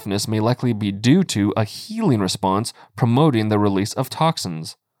initial roughness may likely be due to a healing response promoting the release of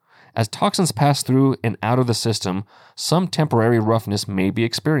toxins. As toxins pass through and out of the system, some temporary roughness may be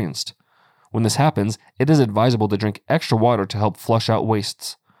experienced. When this happens, it is advisable to drink extra water to help flush out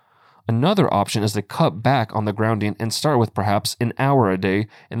wastes. Another option is to cut back on the grounding and start with perhaps an hour a day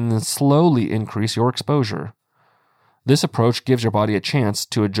and then slowly increase your exposure. This approach gives your body a chance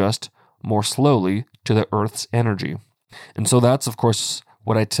to adjust more slowly to the Earth's energy. And so that's, of course,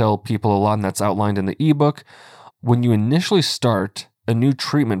 what I tell people a lot, and that's outlined in the ebook. When you initially start a new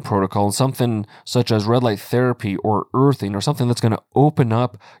treatment protocol, something such as red light therapy or earthing, or something that's going to open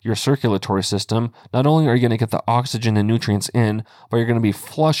up your circulatory system, not only are you going to get the oxygen and nutrients in, but you're going to be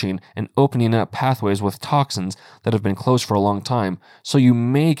flushing and opening up pathways with toxins that have been closed for a long time. So you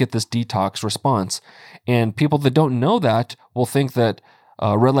may get this detox response. And people that don't know that will think that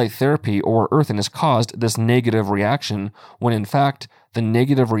red light therapy or earthing has caused this negative reaction, when in fact, the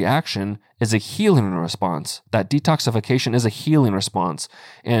negative reaction is a healing response. That detoxification is a healing response.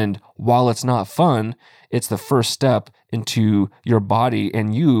 And while it's not fun, it's the first step into your body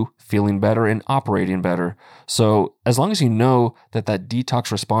and you feeling better and operating better. So as long as you know that that detox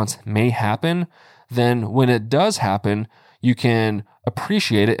response may happen, then when it does happen, you can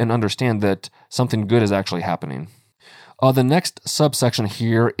appreciate it and understand that something good is actually happening. The next subsection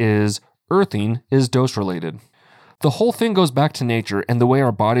here is earthing is dose related. The whole thing goes back to nature and the way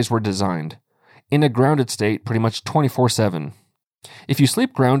our bodies were designed. In a grounded state, pretty much 24/7. If you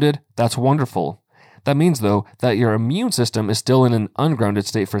sleep grounded, that's wonderful. That means, though, that your immune system is still in an ungrounded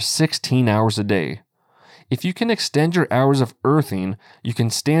state for 16 hours a day. If you can extend your hours of earthing, you can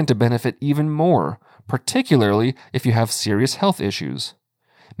stand to benefit even more, particularly if you have serious health issues.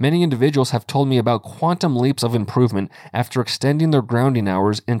 Many individuals have told me about quantum leaps of improvement after extending their grounding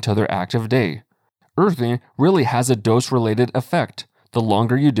hours into their active day. Earthing really has a dose-related effect. The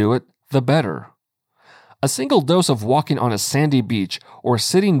longer you do it, the better. A single dose of walking on a sandy beach or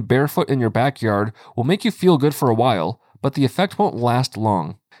sitting barefoot in your backyard will make you feel good for a while, but the effect won't last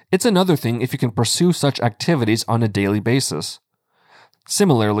long. It's another thing if you can pursue such activities on a daily basis.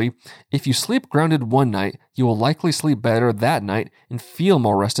 Similarly, if you sleep grounded one night, you will likely sleep better that night and feel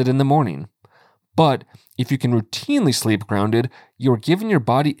more rested in the morning. But if you can routinely sleep grounded, you are giving your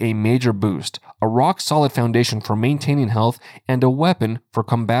body a major boost, a rock-solid foundation for maintaining health, and a weapon for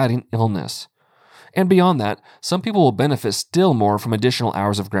combating illness. And beyond that, some people will benefit still more from additional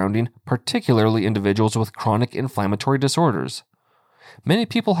hours of grounding, particularly individuals with chronic inflammatory disorders. Many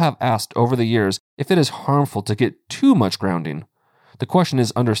people have asked over the years if it is harmful to get too much grounding. The question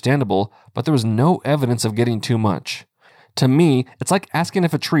is understandable, but there is no evidence of getting too much. To me, it's like asking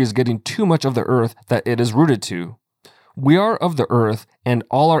if a tree is getting too much of the earth that it is rooted to. We are of the earth, and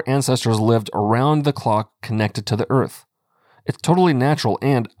all our ancestors lived around the clock connected to the earth. It's totally natural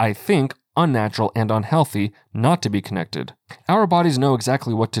and, I think, unnatural and unhealthy not to be connected. Our bodies know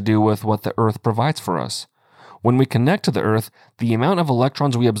exactly what to do with what the earth provides for us. When we connect to the earth, the amount of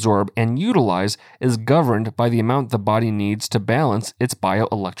electrons we absorb and utilize is governed by the amount the body needs to balance its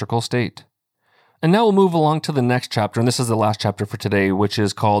bioelectrical state. And now we'll move along to the next chapter, and this is the last chapter for today, which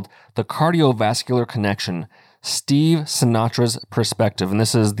is called The Cardiovascular Connection, Steve Sinatra's Perspective. And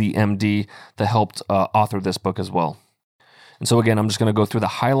this is the MD that helped author this book as well. And so again, I'm just going to go through the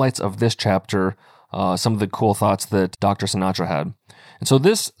highlights of this chapter, some of the cool thoughts that Dr. Sinatra had. And so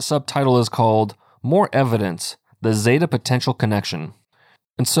this subtitle is called more evidence, the zeta potential connection.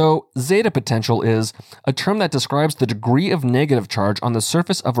 And so, zeta potential is a term that describes the degree of negative charge on the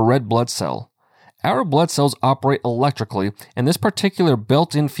surface of a red blood cell. Our blood cells operate electrically, and this particular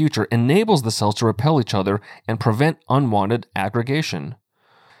built-in feature enables the cells to repel each other and prevent unwanted aggregation.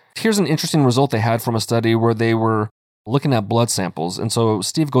 Here's an interesting result they had from a study where they were looking at blood samples. And so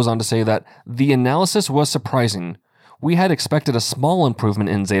Steve goes on to say that the analysis was surprising. We had expected a small improvement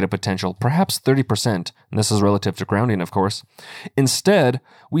in zeta potential, perhaps 30%, and this is relative to grounding, of course. Instead,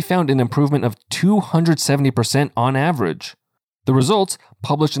 we found an improvement of 270% on average. The results,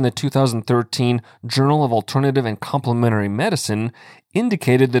 published in the 2013 Journal of Alternative and Complementary Medicine,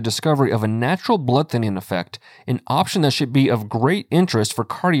 indicated the discovery of a natural blood thinning effect, an option that should be of great interest for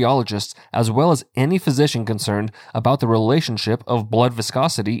cardiologists as well as any physician concerned about the relationship of blood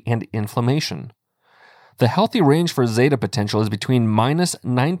viscosity and inflammation. The healthy range for zeta potential is between minus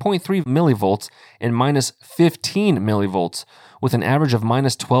 9.3 millivolts and minus 15 millivolts, with an average of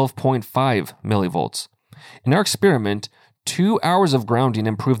minus 12.5 millivolts. In our experiment, 2 hours of grounding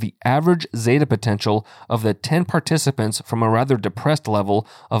improved the average zeta potential of the 10 participants from a rather depressed level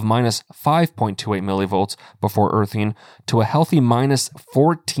of minus 5.28 millivolts before earthing to a healthy minus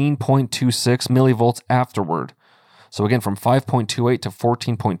 14.26 millivolts afterward. So again, from 5.28 to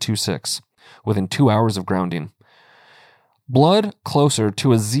 14.26 within 2 hours of grounding. Blood closer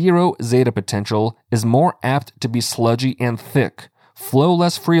to a zero zeta potential is more apt to be sludgy and thick, flow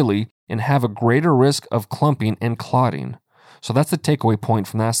less freely, and have a greater risk of clumping and clotting. So that's the takeaway point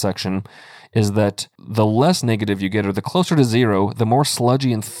from that section, is that the less negative you get, or the closer to zero, the more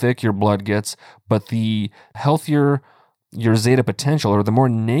sludgy and thick your blood gets, but the healthier your zeta potential, or the more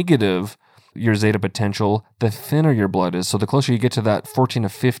negative your zeta potential, the thinner your blood is. So the closer you get to that 14 to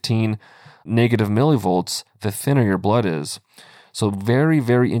 15 negative millivolts, the thinner your blood is. So very,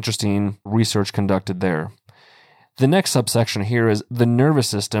 very interesting research conducted there. The next subsection here is the nervous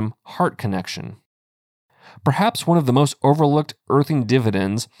system heart connection. Perhaps one of the most overlooked earthing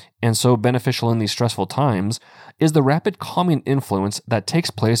dividends, and so beneficial in these stressful times, is the rapid calming influence that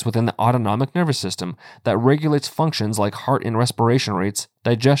takes place within the autonomic nervous system that regulates functions like heart and respiration rates,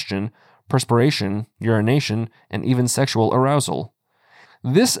 digestion, perspiration, urination, and even sexual arousal.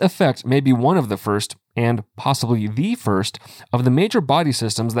 This effect may be one of the first, and possibly the first, of the major body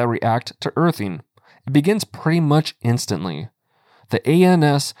systems that react to earthing. It begins pretty much instantly. The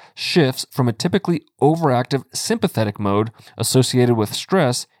ANS shifts from a typically overactive sympathetic mode associated with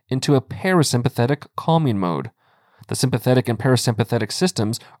stress into a parasympathetic calming mode. The sympathetic and parasympathetic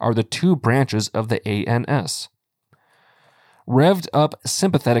systems are the two branches of the ANS. Revved up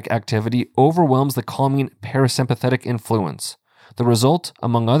sympathetic activity overwhelms the calming parasympathetic influence. The result,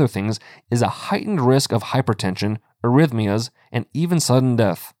 among other things, is a heightened risk of hypertension, arrhythmias, and even sudden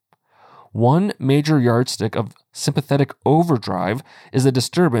death. One major yardstick of sympathetic overdrive is a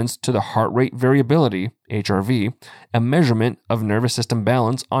disturbance to the heart rate variability, HRV, a measurement of nervous system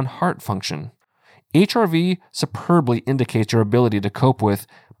balance on heart function. HRV superbly indicates your ability to cope with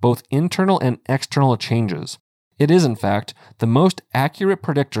both internal and external changes. It is, in fact, the most accurate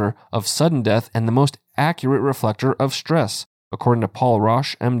predictor of sudden death and the most accurate reflector of stress, according to Paul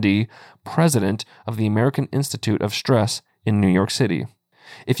Roche, MD, president of the American Institute of Stress in New York City.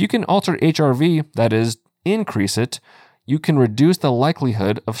 If you can alter HRV, that is, increase it, you can reduce the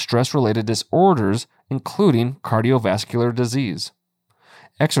likelihood of stress-related disorders, including cardiovascular disease.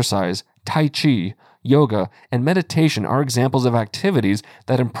 Exercise, Tai Chi, yoga, and meditation are examples of activities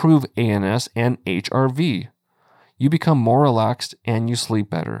that improve ANS and HRV. You become more relaxed and you sleep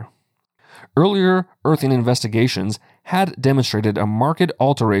better. Earlier earthing investigations had demonstrated a marked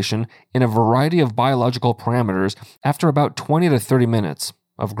alteration in a variety of biological parameters after about 20 to 30 minutes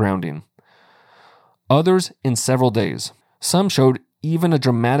of grounding. Others in several days. Some showed even a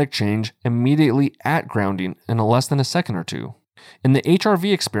dramatic change immediately at grounding in less than a second or two. In the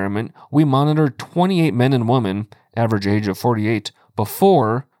HRV experiment, we monitored 28 men and women, average age of 48,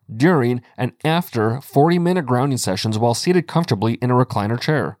 before, during, and after 40-minute grounding sessions while seated comfortably in a recliner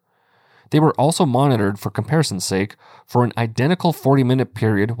chair. They were also monitored, for comparison's sake, for an identical 40-minute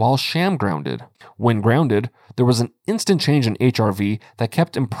period while sham grounded. When grounded, there was an instant change in HRV that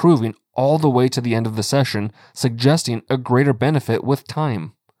kept improving all the way to the end of the session, suggesting a greater benefit with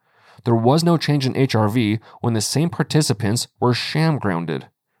time. There was no change in HRV when the same participants were sham grounded.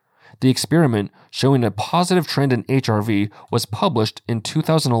 The experiment, showing a positive trend in HRV, was published in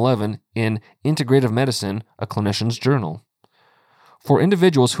 2011 in Integrative Medicine, a clinician's journal. For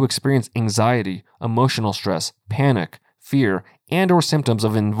individuals who experience anxiety, emotional stress, panic, fear, and/or symptoms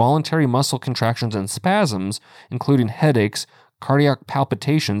of involuntary muscle contractions and spasms, including headaches, cardiac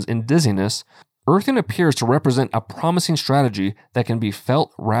palpitations, and dizziness, Earthing appears to represent a promising strategy that can be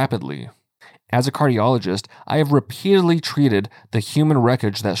felt rapidly. As a cardiologist, I have repeatedly treated the human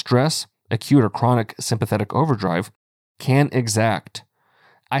wreckage that stress, acute or chronic sympathetic overdrive, can exact.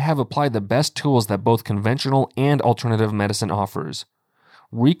 I have applied the best tools that both conventional and alternative medicine offers.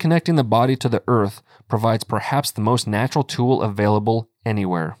 Reconnecting the body to the earth provides perhaps the most natural tool available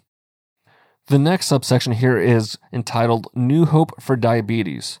anywhere. The next subsection here is entitled New Hope for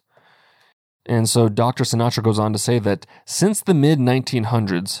Diabetes. And so Dr. Sinatra goes on to say that since the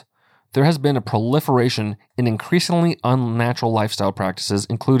mid-1900s, there has been a proliferation in increasingly unnatural lifestyle practices,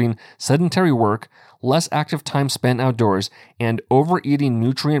 including sedentary work, less active time spent outdoors, and overeating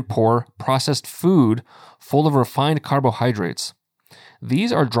nutrient-poor, processed food full of refined carbohydrates.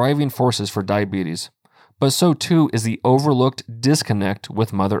 These are driving forces for diabetes, but so too is the overlooked disconnect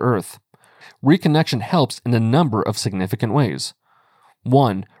with Mother Earth. Reconnection helps in a number of significant ways.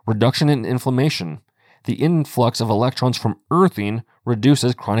 1. Reduction in inflammation. The influx of electrons from earthing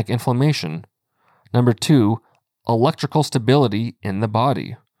reduces chronic inflammation. 2. Electrical stability in the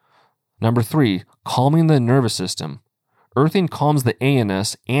body. 3. Calming the nervous system. Earthing calms the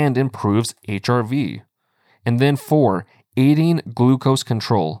ANS and improves HRV. And then 4. Aiding glucose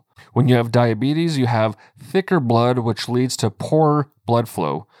control. When you have diabetes, you have thicker blood, which leads to poor blood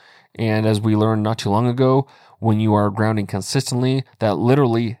flow. And as we learned not too long ago, when you are grounding consistently, that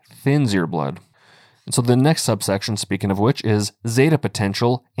literally thins your blood. And so the next subsection, speaking of which, is zeta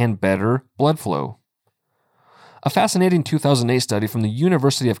potential and better blood flow. A fascinating 2008 study from the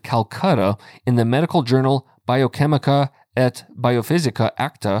University of Calcutta in the medical journal Biochimica et Biophysica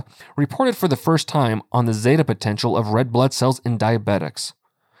Acta reported for the first time on the zeta potential of red blood cells in diabetics.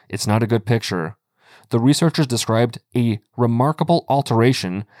 It's not a good picture. The researchers described a remarkable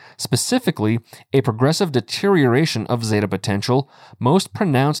alteration, specifically a progressive deterioration of zeta potential, most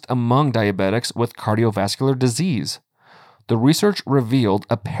pronounced among diabetics with cardiovascular disease. The research revealed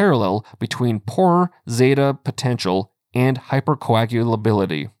a parallel between poor zeta potential and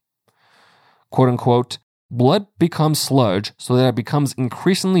hypercoagulability. Quote unquote, blood becomes sludge so that it becomes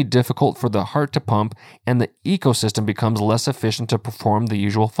increasingly difficult for the heart to pump and the ecosystem becomes less efficient to perform the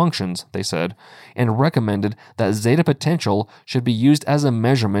usual functions, they said, and recommended that zeta potential should be used as a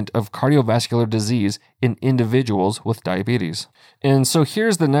measurement of cardiovascular disease in individuals with diabetes. And so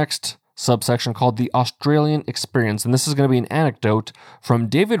here's the next subsection called the Australian experience, and this is going to be an anecdote from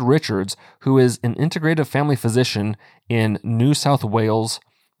David Richards, who is an integrative family physician in New South Wales,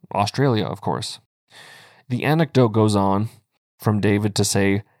 Australia, of course. The anecdote goes on from David to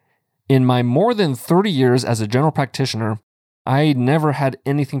say, in my more than 30 years as a general practitioner, I never had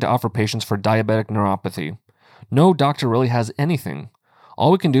anything to offer patients for diabetic neuropathy. No doctor really has anything.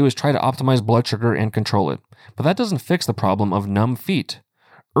 All we can do is try to optimize blood sugar and control it. But that doesn't fix the problem of numb feet.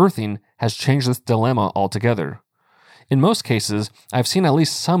 Earthing has changed this dilemma altogether. In most cases, I've seen at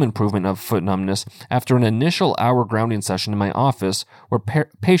least some improvement of foot numbness after an initial hour grounding session in my office where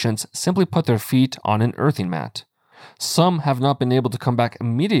patients simply put their feet on an earthing mat. Some have not been able to come back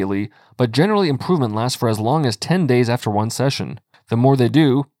immediately, but generally improvement lasts for as long as 10 days after one session. The more they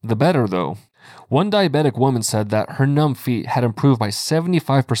do, the better though. One diabetic woman said that her numb feet had improved by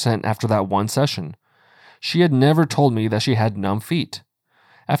 75% after that one session. She had never told me that she had numb feet.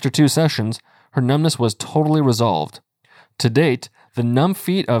 After 2 sessions, her numbness was totally resolved. To date, the numb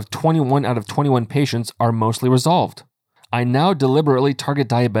feet of 21 out of 21 patients are mostly resolved. I now deliberately target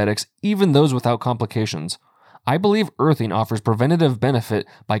diabetics, even those without complications. I believe earthing offers preventative benefit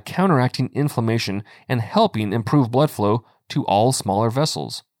by counteracting inflammation and helping improve blood flow to all smaller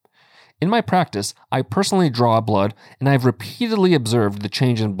vessels. In my practice, I personally draw blood and I've repeatedly observed the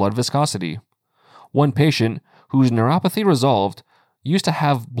change in blood viscosity. One patient, whose neuropathy resolved, used to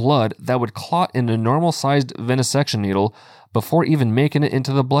have blood that would clot in a normal-sized venesection needle before even making it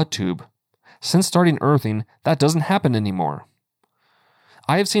into the blood tube. Since starting earthing, that doesn't happen anymore.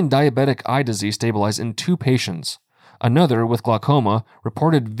 I have seen diabetic eye disease stabilize in 2 patients. Another, with glaucoma,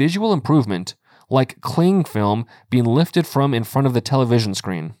 reported visual improvement, like cling film being lifted from in front of the television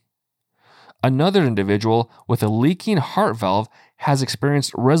screen. Another individual with a leaking heart valve has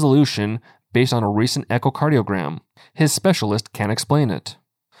experienced resolution based on a recent echocardiogram. His specialist can't explain it.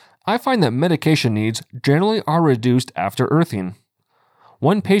 I find that medication needs generally are reduced after earthing.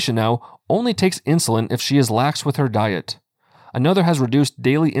 One patient now only takes insulin if she is lax with her diet. Another has reduced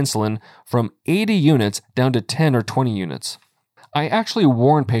daily insulin from 80 units down to 10 or 20 units. I actually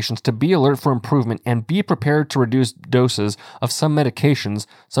warn patients to be alert for improvement and be prepared to reduce doses of some medications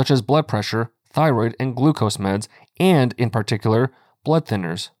such as blood pressure, thyroid, and glucose meds, and, in particular, blood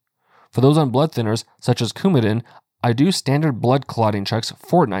thinners. For those on blood thinners, such as Coumadin, I do standard blood clotting checks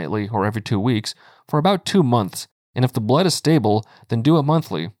fortnightly or every 2 weeks for about 2 months, and if the blood is stable, then do it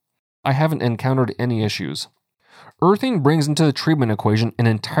monthly. I haven't encountered any issues. Earthing brings into the treatment equation an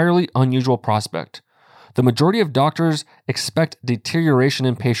entirely unusual prospect. The majority of doctors expect deterioration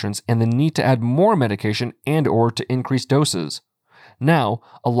in patients and the need to add more medication and/or to increase doses. Now,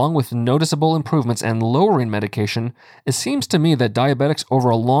 along with noticeable improvements and lowering medication, it seems to me that diabetics over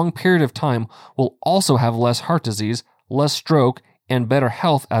a long period of time will also have less heart disease, less stroke, and better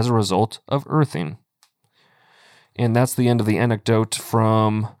health as a result of earthing. And that's the end of the anecdote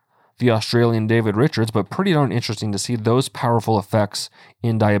from the Australian David Richards, but pretty darn interesting to see those powerful effects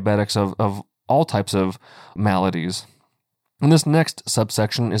in diabetics of all types of maladies. And this next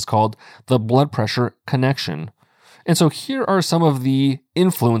subsection is called the blood pressure connection. And so here are some of the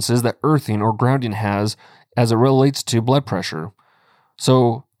influences that earthing or grounding has as it relates to blood pressure.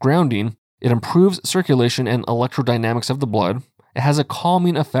 So grounding, it improves circulation and electrodynamics of the blood. It has a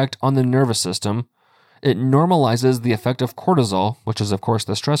calming effect on the nervous system. It normalizes the effect of cortisol, which is of course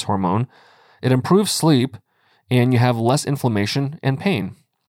the stress hormone. It improves sleep, and you have less inflammation and pain.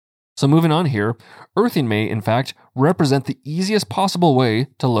 So moving on here, earthing may, in fact, represent the easiest possible way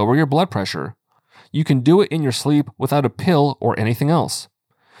to lower your blood pressure. You can do it in your sleep without a pill or anything else.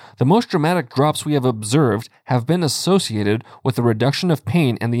 The most dramatic drops we have observed have been associated with the reduction of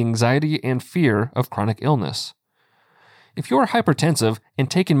pain and the anxiety and fear of chronic illness. If you are hypertensive and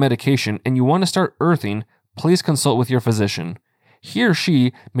taking medication and you want to start earthing, please consult with your physician. He or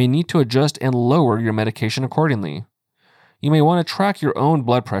she may need to adjust and lower your medication accordingly. You may want to track your own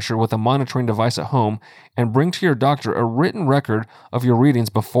blood pressure with a monitoring device at home and bring to your doctor a written record of your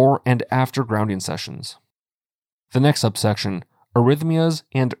readings before and after grounding sessions. The next subsection, arrhythmias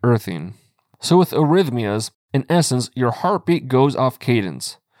and earthing. So with arrhythmias, in essence, your heartbeat goes off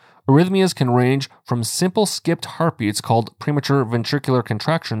cadence. Arrhythmias can range from simple skipped heartbeats called premature ventricular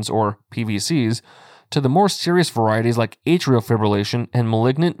contractions or PVCs to the more serious varieties like atrial fibrillation and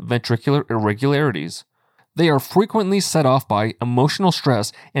malignant ventricular irregularities. They are frequently set off by emotional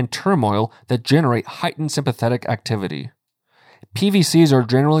stress and turmoil that generate heightened sympathetic activity. PVCs are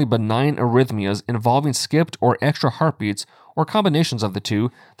generally benign arrhythmias involving skipped or extra heartbeats or combinations of the two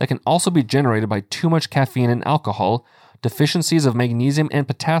that can also be generated by too much caffeine and alcohol, deficiencies of magnesium and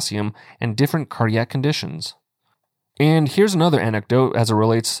potassium, and different cardiac conditions. And here's another anecdote as it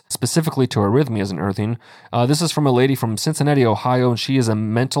relates specifically to arrhythmias and earthing. This is from a lady from Cincinnati, Ohio, and she is a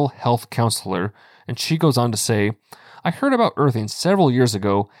mental health counselor. And she goes on to say, I heard about earthing several years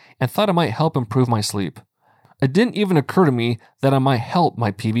ago and thought it might help improve my sleep. It didn't even occur to me that I might help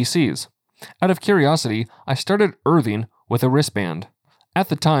my PVCs. Out of curiosity, I started earthing with a wristband. At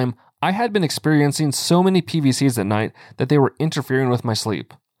the time, I had been experiencing so many PVCs at night that they were interfering with my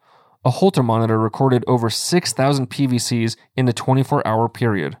sleep. A Holter monitor recorded over 6,000 PVCs in a 24-hour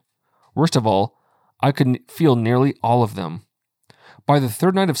period. Worst of all, I could feel nearly all of them. By the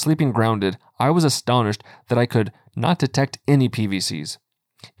third night of sleeping grounded, I was astonished that I could not detect any PVCs.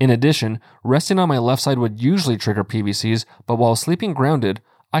 In addition, resting on my left side would usually trigger PVCs, but while sleeping grounded,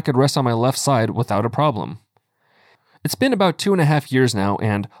 I could rest on my left side without a problem. It's been about 2.5 years now,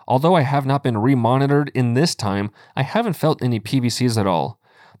 and although I have not been remonitored in this time, I haven't felt any PVCs at all.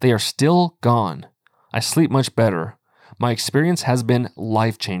 They are still gone. I sleep much better. My experience has been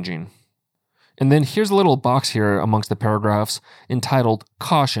life-changing. And then here's a little box here amongst the paragraphs entitled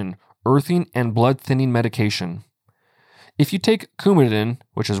Caution, Earthing and Blood Thinning Medication. If you take Coumadin,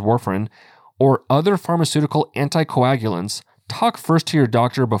 which is warfarin, or other pharmaceutical anticoagulants, talk first to your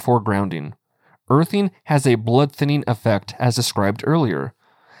doctor before grounding. Earthing has a blood thinning effect as described earlier.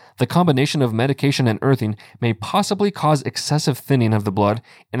 The combination of medication and earthing may possibly cause excessive thinning of the blood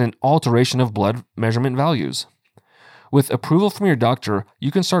and an alteration of blood measurement values. With approval from your doctor,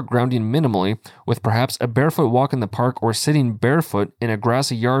 you can start grounding minimally with perhaps a barefoot walk in the park or sitting barefoot in a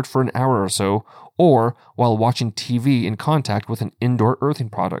grassy yard for an hour or so, or while watching TV in contact with an indoor earthing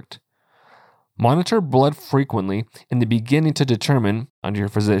product. Monitor blood frequently in the beginning to determine, under your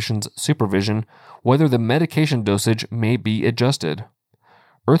physician's supervision, whether the medication dosage may be adjusted.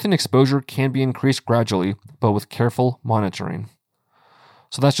 Earthing exposure can be increased gradually, but with careful monitoring.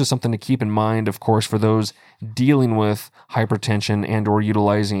 So that's just something to keep in mind, of course, for those dealing with hypertension and or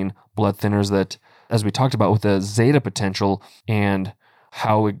utilizing blood thinners that, as we talked about with the zeta potential and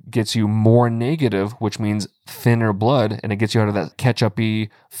how it gets you more negative, which means thinner blood, and it gets you out of that ketchup-y,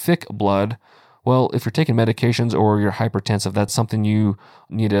 thick blood. Well, if you're taking medications or you're hypertensive, that's something you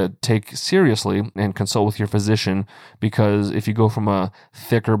need to take seriously and consult with your physician, because if you go from a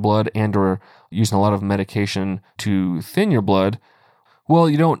thicker blood and or using a lot of medication to thin your blood, Well,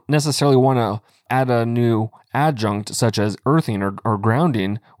 you don't necessarily want to add a new adjunct such as earthing or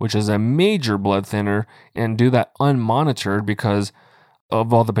grounding, which is a major blood thinner, and do that unmonitored because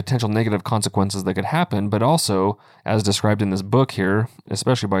of all the potential negative consequences that could happen. But also, as described in this book here,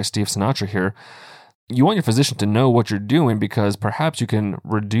 especially by Steve Sinatra here, you want your physician to know what you're doing because perhaps you can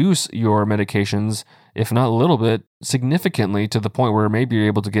reduce your medications, if not a little bit, significantly to the point where maybe you're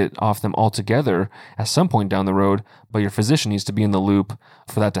able to get off them altogether at some point down the road, but your physician needs to be in the loop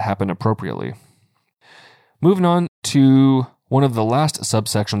for that to happen appropriately. Moving on to one of the last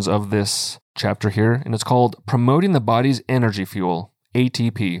subsections of this chapter here, and it's called Promoting the Body's Energy Fuel,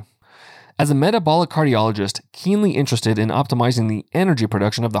 ATP. As a metabolic cardiologist keenly interested in optimizing the energy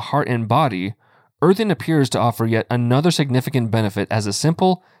production of the heart and body, earthing appears to offer yet another significant benefit as a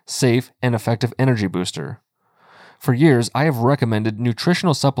simple, safe, and effective energy booster. For years, I have recommended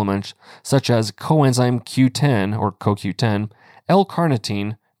nutritional supplements such as coenzyme Q10 or CoQ10,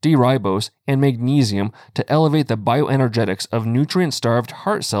 L-carnitine, D-ribose, and magnesium to elevate the bioenergetics of nutrient-starved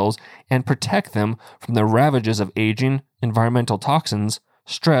heart cells and protect them from the ravages of aging, environmental toxins,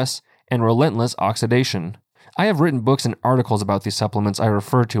 stress, and relentless oxidation. I have written books and articles about these supplements I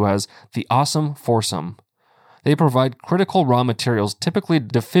refer to as the Awesome Foursome. They provide critical raw materials typically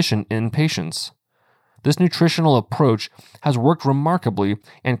deficient in patients. This nutritional approach has worked remarkably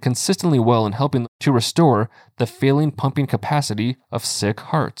and consistently well in helping to restore the failing pumping capacity of sick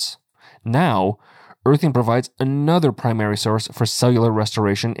hearts. Now, earthing provides another primary source for cellular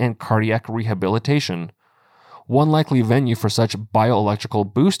restoration and cardiac rehabilitation. One likely venue for such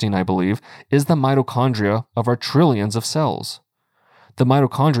bioelectrical boosting, I believe, is the mitochondria of our trillions of cells. The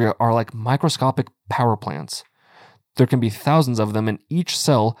mitochondria are like microscopic power plants. There can be thousands of them in each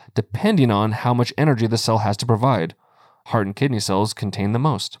cell depending on how much energy the cell has to provide. Heart and kidney cells contain the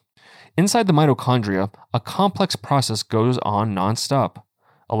most. Inside the mitochondria, a complex process goes on nonstop.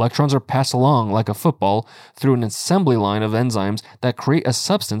 Electrons are passed along like a football through an assembly line of enzymes that create a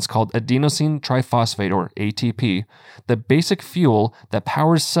substance called adenosine triphosphate, or ATP, the basic fuel that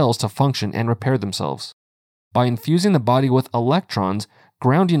powers cells to function and repair themselves. By infusing the body with electrons,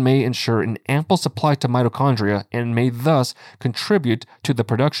 grounding may ensure an ample supply to mitochondria and may thus contribute to the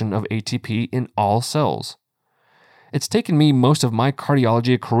production of ATP in all cells. It's taken me most of my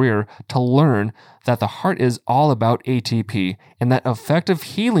cardiology career to learn that the heart is all about ATP and that effective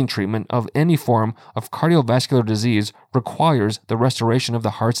healing treatment of any form of cardiovascular disease requires the restoration of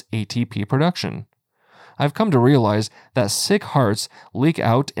the heart's ATP production. I've come to realize that sick hearts leak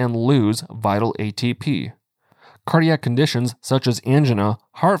out and lose vital ATP. Cardiac conditions such as angina,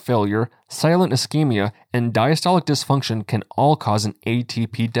 heart failure, silent ischemia, and diastolic dysfunction can all cause an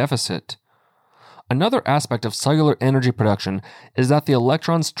ATP deficit. Another aspect of cellular energy production is that the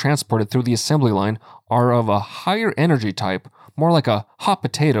electrons transported through the assembly line are of a higher energy type, more like a hot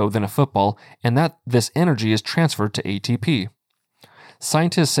potato than a football, and that this energy is transferred to ATP.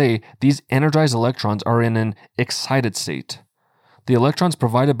 Scientists say these energized electrons are in an excited state. The electrons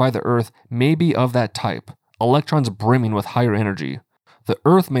provided by the Earth may be of that type, electrons brimming with higher energy. The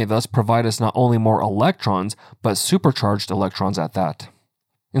Earth may thus provide us not only more electrons, but supercharged electrons at that.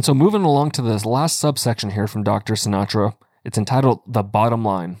 And so moving along to this last subsection here from Dr. Sinatra, it's entitled The Bottom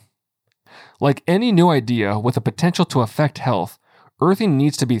Line. Like any new idea with the potential to affect health, earthing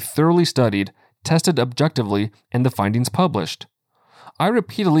needs to be thoroughly studied, tested objectively, and the findings published. I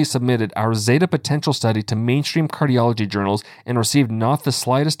repeatedly submitted our Zeta Potential study to mainstream cardiology journals and received not the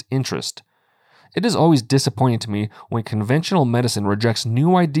slightest interest. It is always disappointing to me when conventional medicine rejects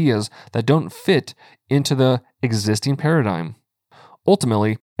new ideas that don't fit into the existing paradigm.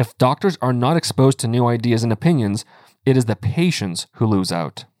 Ultimately, if doctors are not exposed to new ideas and opinions, it is the patients who lose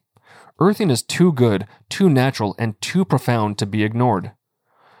out. Earthing is too good, too natural, and too profound to be ignored.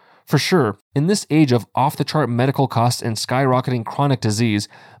 For sure, in this age of off-the-chart medical costs and skyrocketing chronic disease,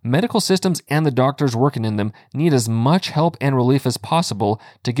 medical systems and the doctors working in them need as much help and relief as possible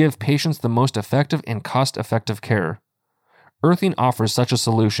to give patients the most effective and cost-effective care. Earthing offers such a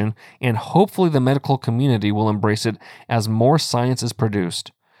solution, and hopefully the medical community will embrace it as more science is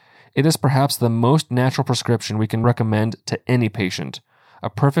produced. It is perhaps the most natural prescription we can recommend to any patient, a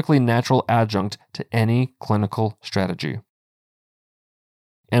perfectly natural adjunct to any clinical strategy.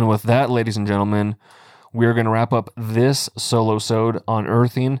 And with that, ladies and gentlemen, we're going to wrap up this solo-sode on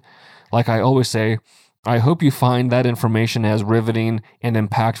earthing. Like I always say, I hope you find that information as riveting and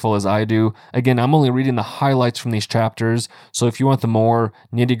impactful as I do. Again, I'm only reading the highlights from these chapters, so if you want the more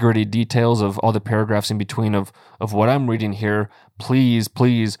nitty-gritty details of all the paragraphs in between of what I'm reading here, please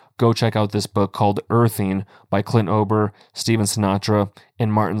go check out this book called Earthing by Clint Ober, Steven Sinatra,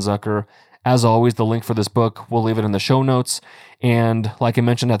 and Martin Zucker. As always, the link for this book, we'll leave it in the show notes. And like I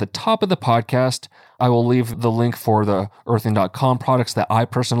mentioned at the top of the podcast, I will leave the link for the earthing.com products that I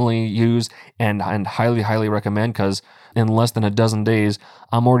personally use and highly, highly recommend, because in less than a dozen days,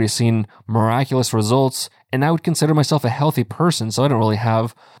 I'm already seeing miraculous results, and I would consider myself a healthy person, so I don't really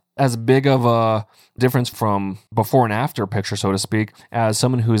have as big of a difference from before and after picture, so to speak, as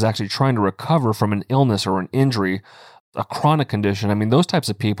someone who's actually trying to recover from an illness or an injury, a chronic condition. I mean, those types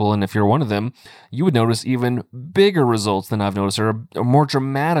of people, and if you're one of them, you would notice even bigger results than I've noticed, or a more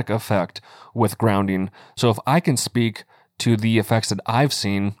dramatic effect with grounding. So if I can speak to the effects that I've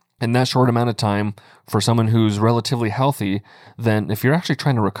seen in that short amount of time for someone who's relatively healthy, then if you're actually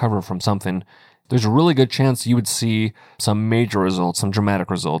trying to recover from something, there's a really good chance you would see some major results, some dramatic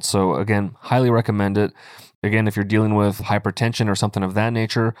results. So again, highly recommend it. Again, if you're dealing with hypertension or something of that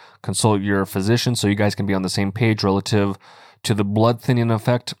nature, consult your physician so you guys can be on the same page relative to the blood thinning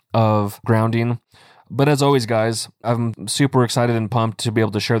effect of grounding. But as always, guys, I'm super excited and pumped to be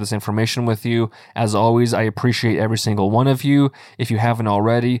able to share this information with you. As always, I appreciate every single one of you. If you haven't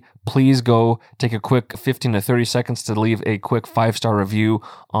already, please go take a quick 15 to 30 seconds to leave a quick 5-star review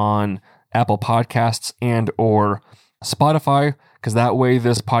on Apple Podcasts and or Spotify, because that way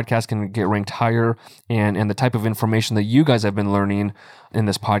this podcast can get ranked higher, and the type of information that you guys have been learning in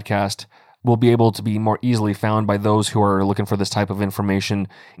this podcast will be able to be more easily found by those who are looking for this type of information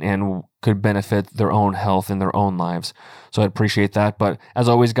and could benefit their own health in their own lives. So I appreciate that. But as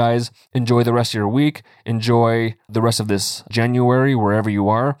always, guys, enjoy the rest of your week. Enjoy the rest of this January, wherever you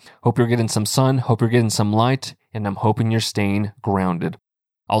are. Hope you're getting some sun. Hope you're getting some light. And I'm hoping you're staying grounded.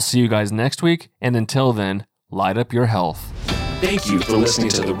 I'll see you guys next week. And until then, light up your health. Thank you for listening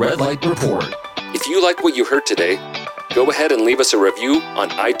to the Red Light Report. If you like what you heard today, go ahead and leave us a review on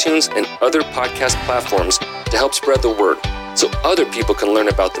iTunes and other podcast platforms to help spread the word so other people can learn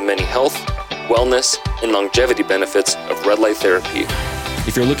about the many health, wellness, and longevity benefits of red light therapy.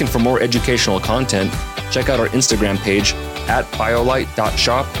 If you're looking for more educational content, check out our Instagram page at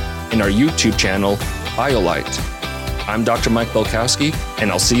biolight.shop and our YouTube channel, BioLight. I'm Dr. Mike Belkowski,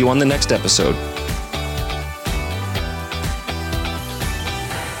 and I'll see you on the next episode.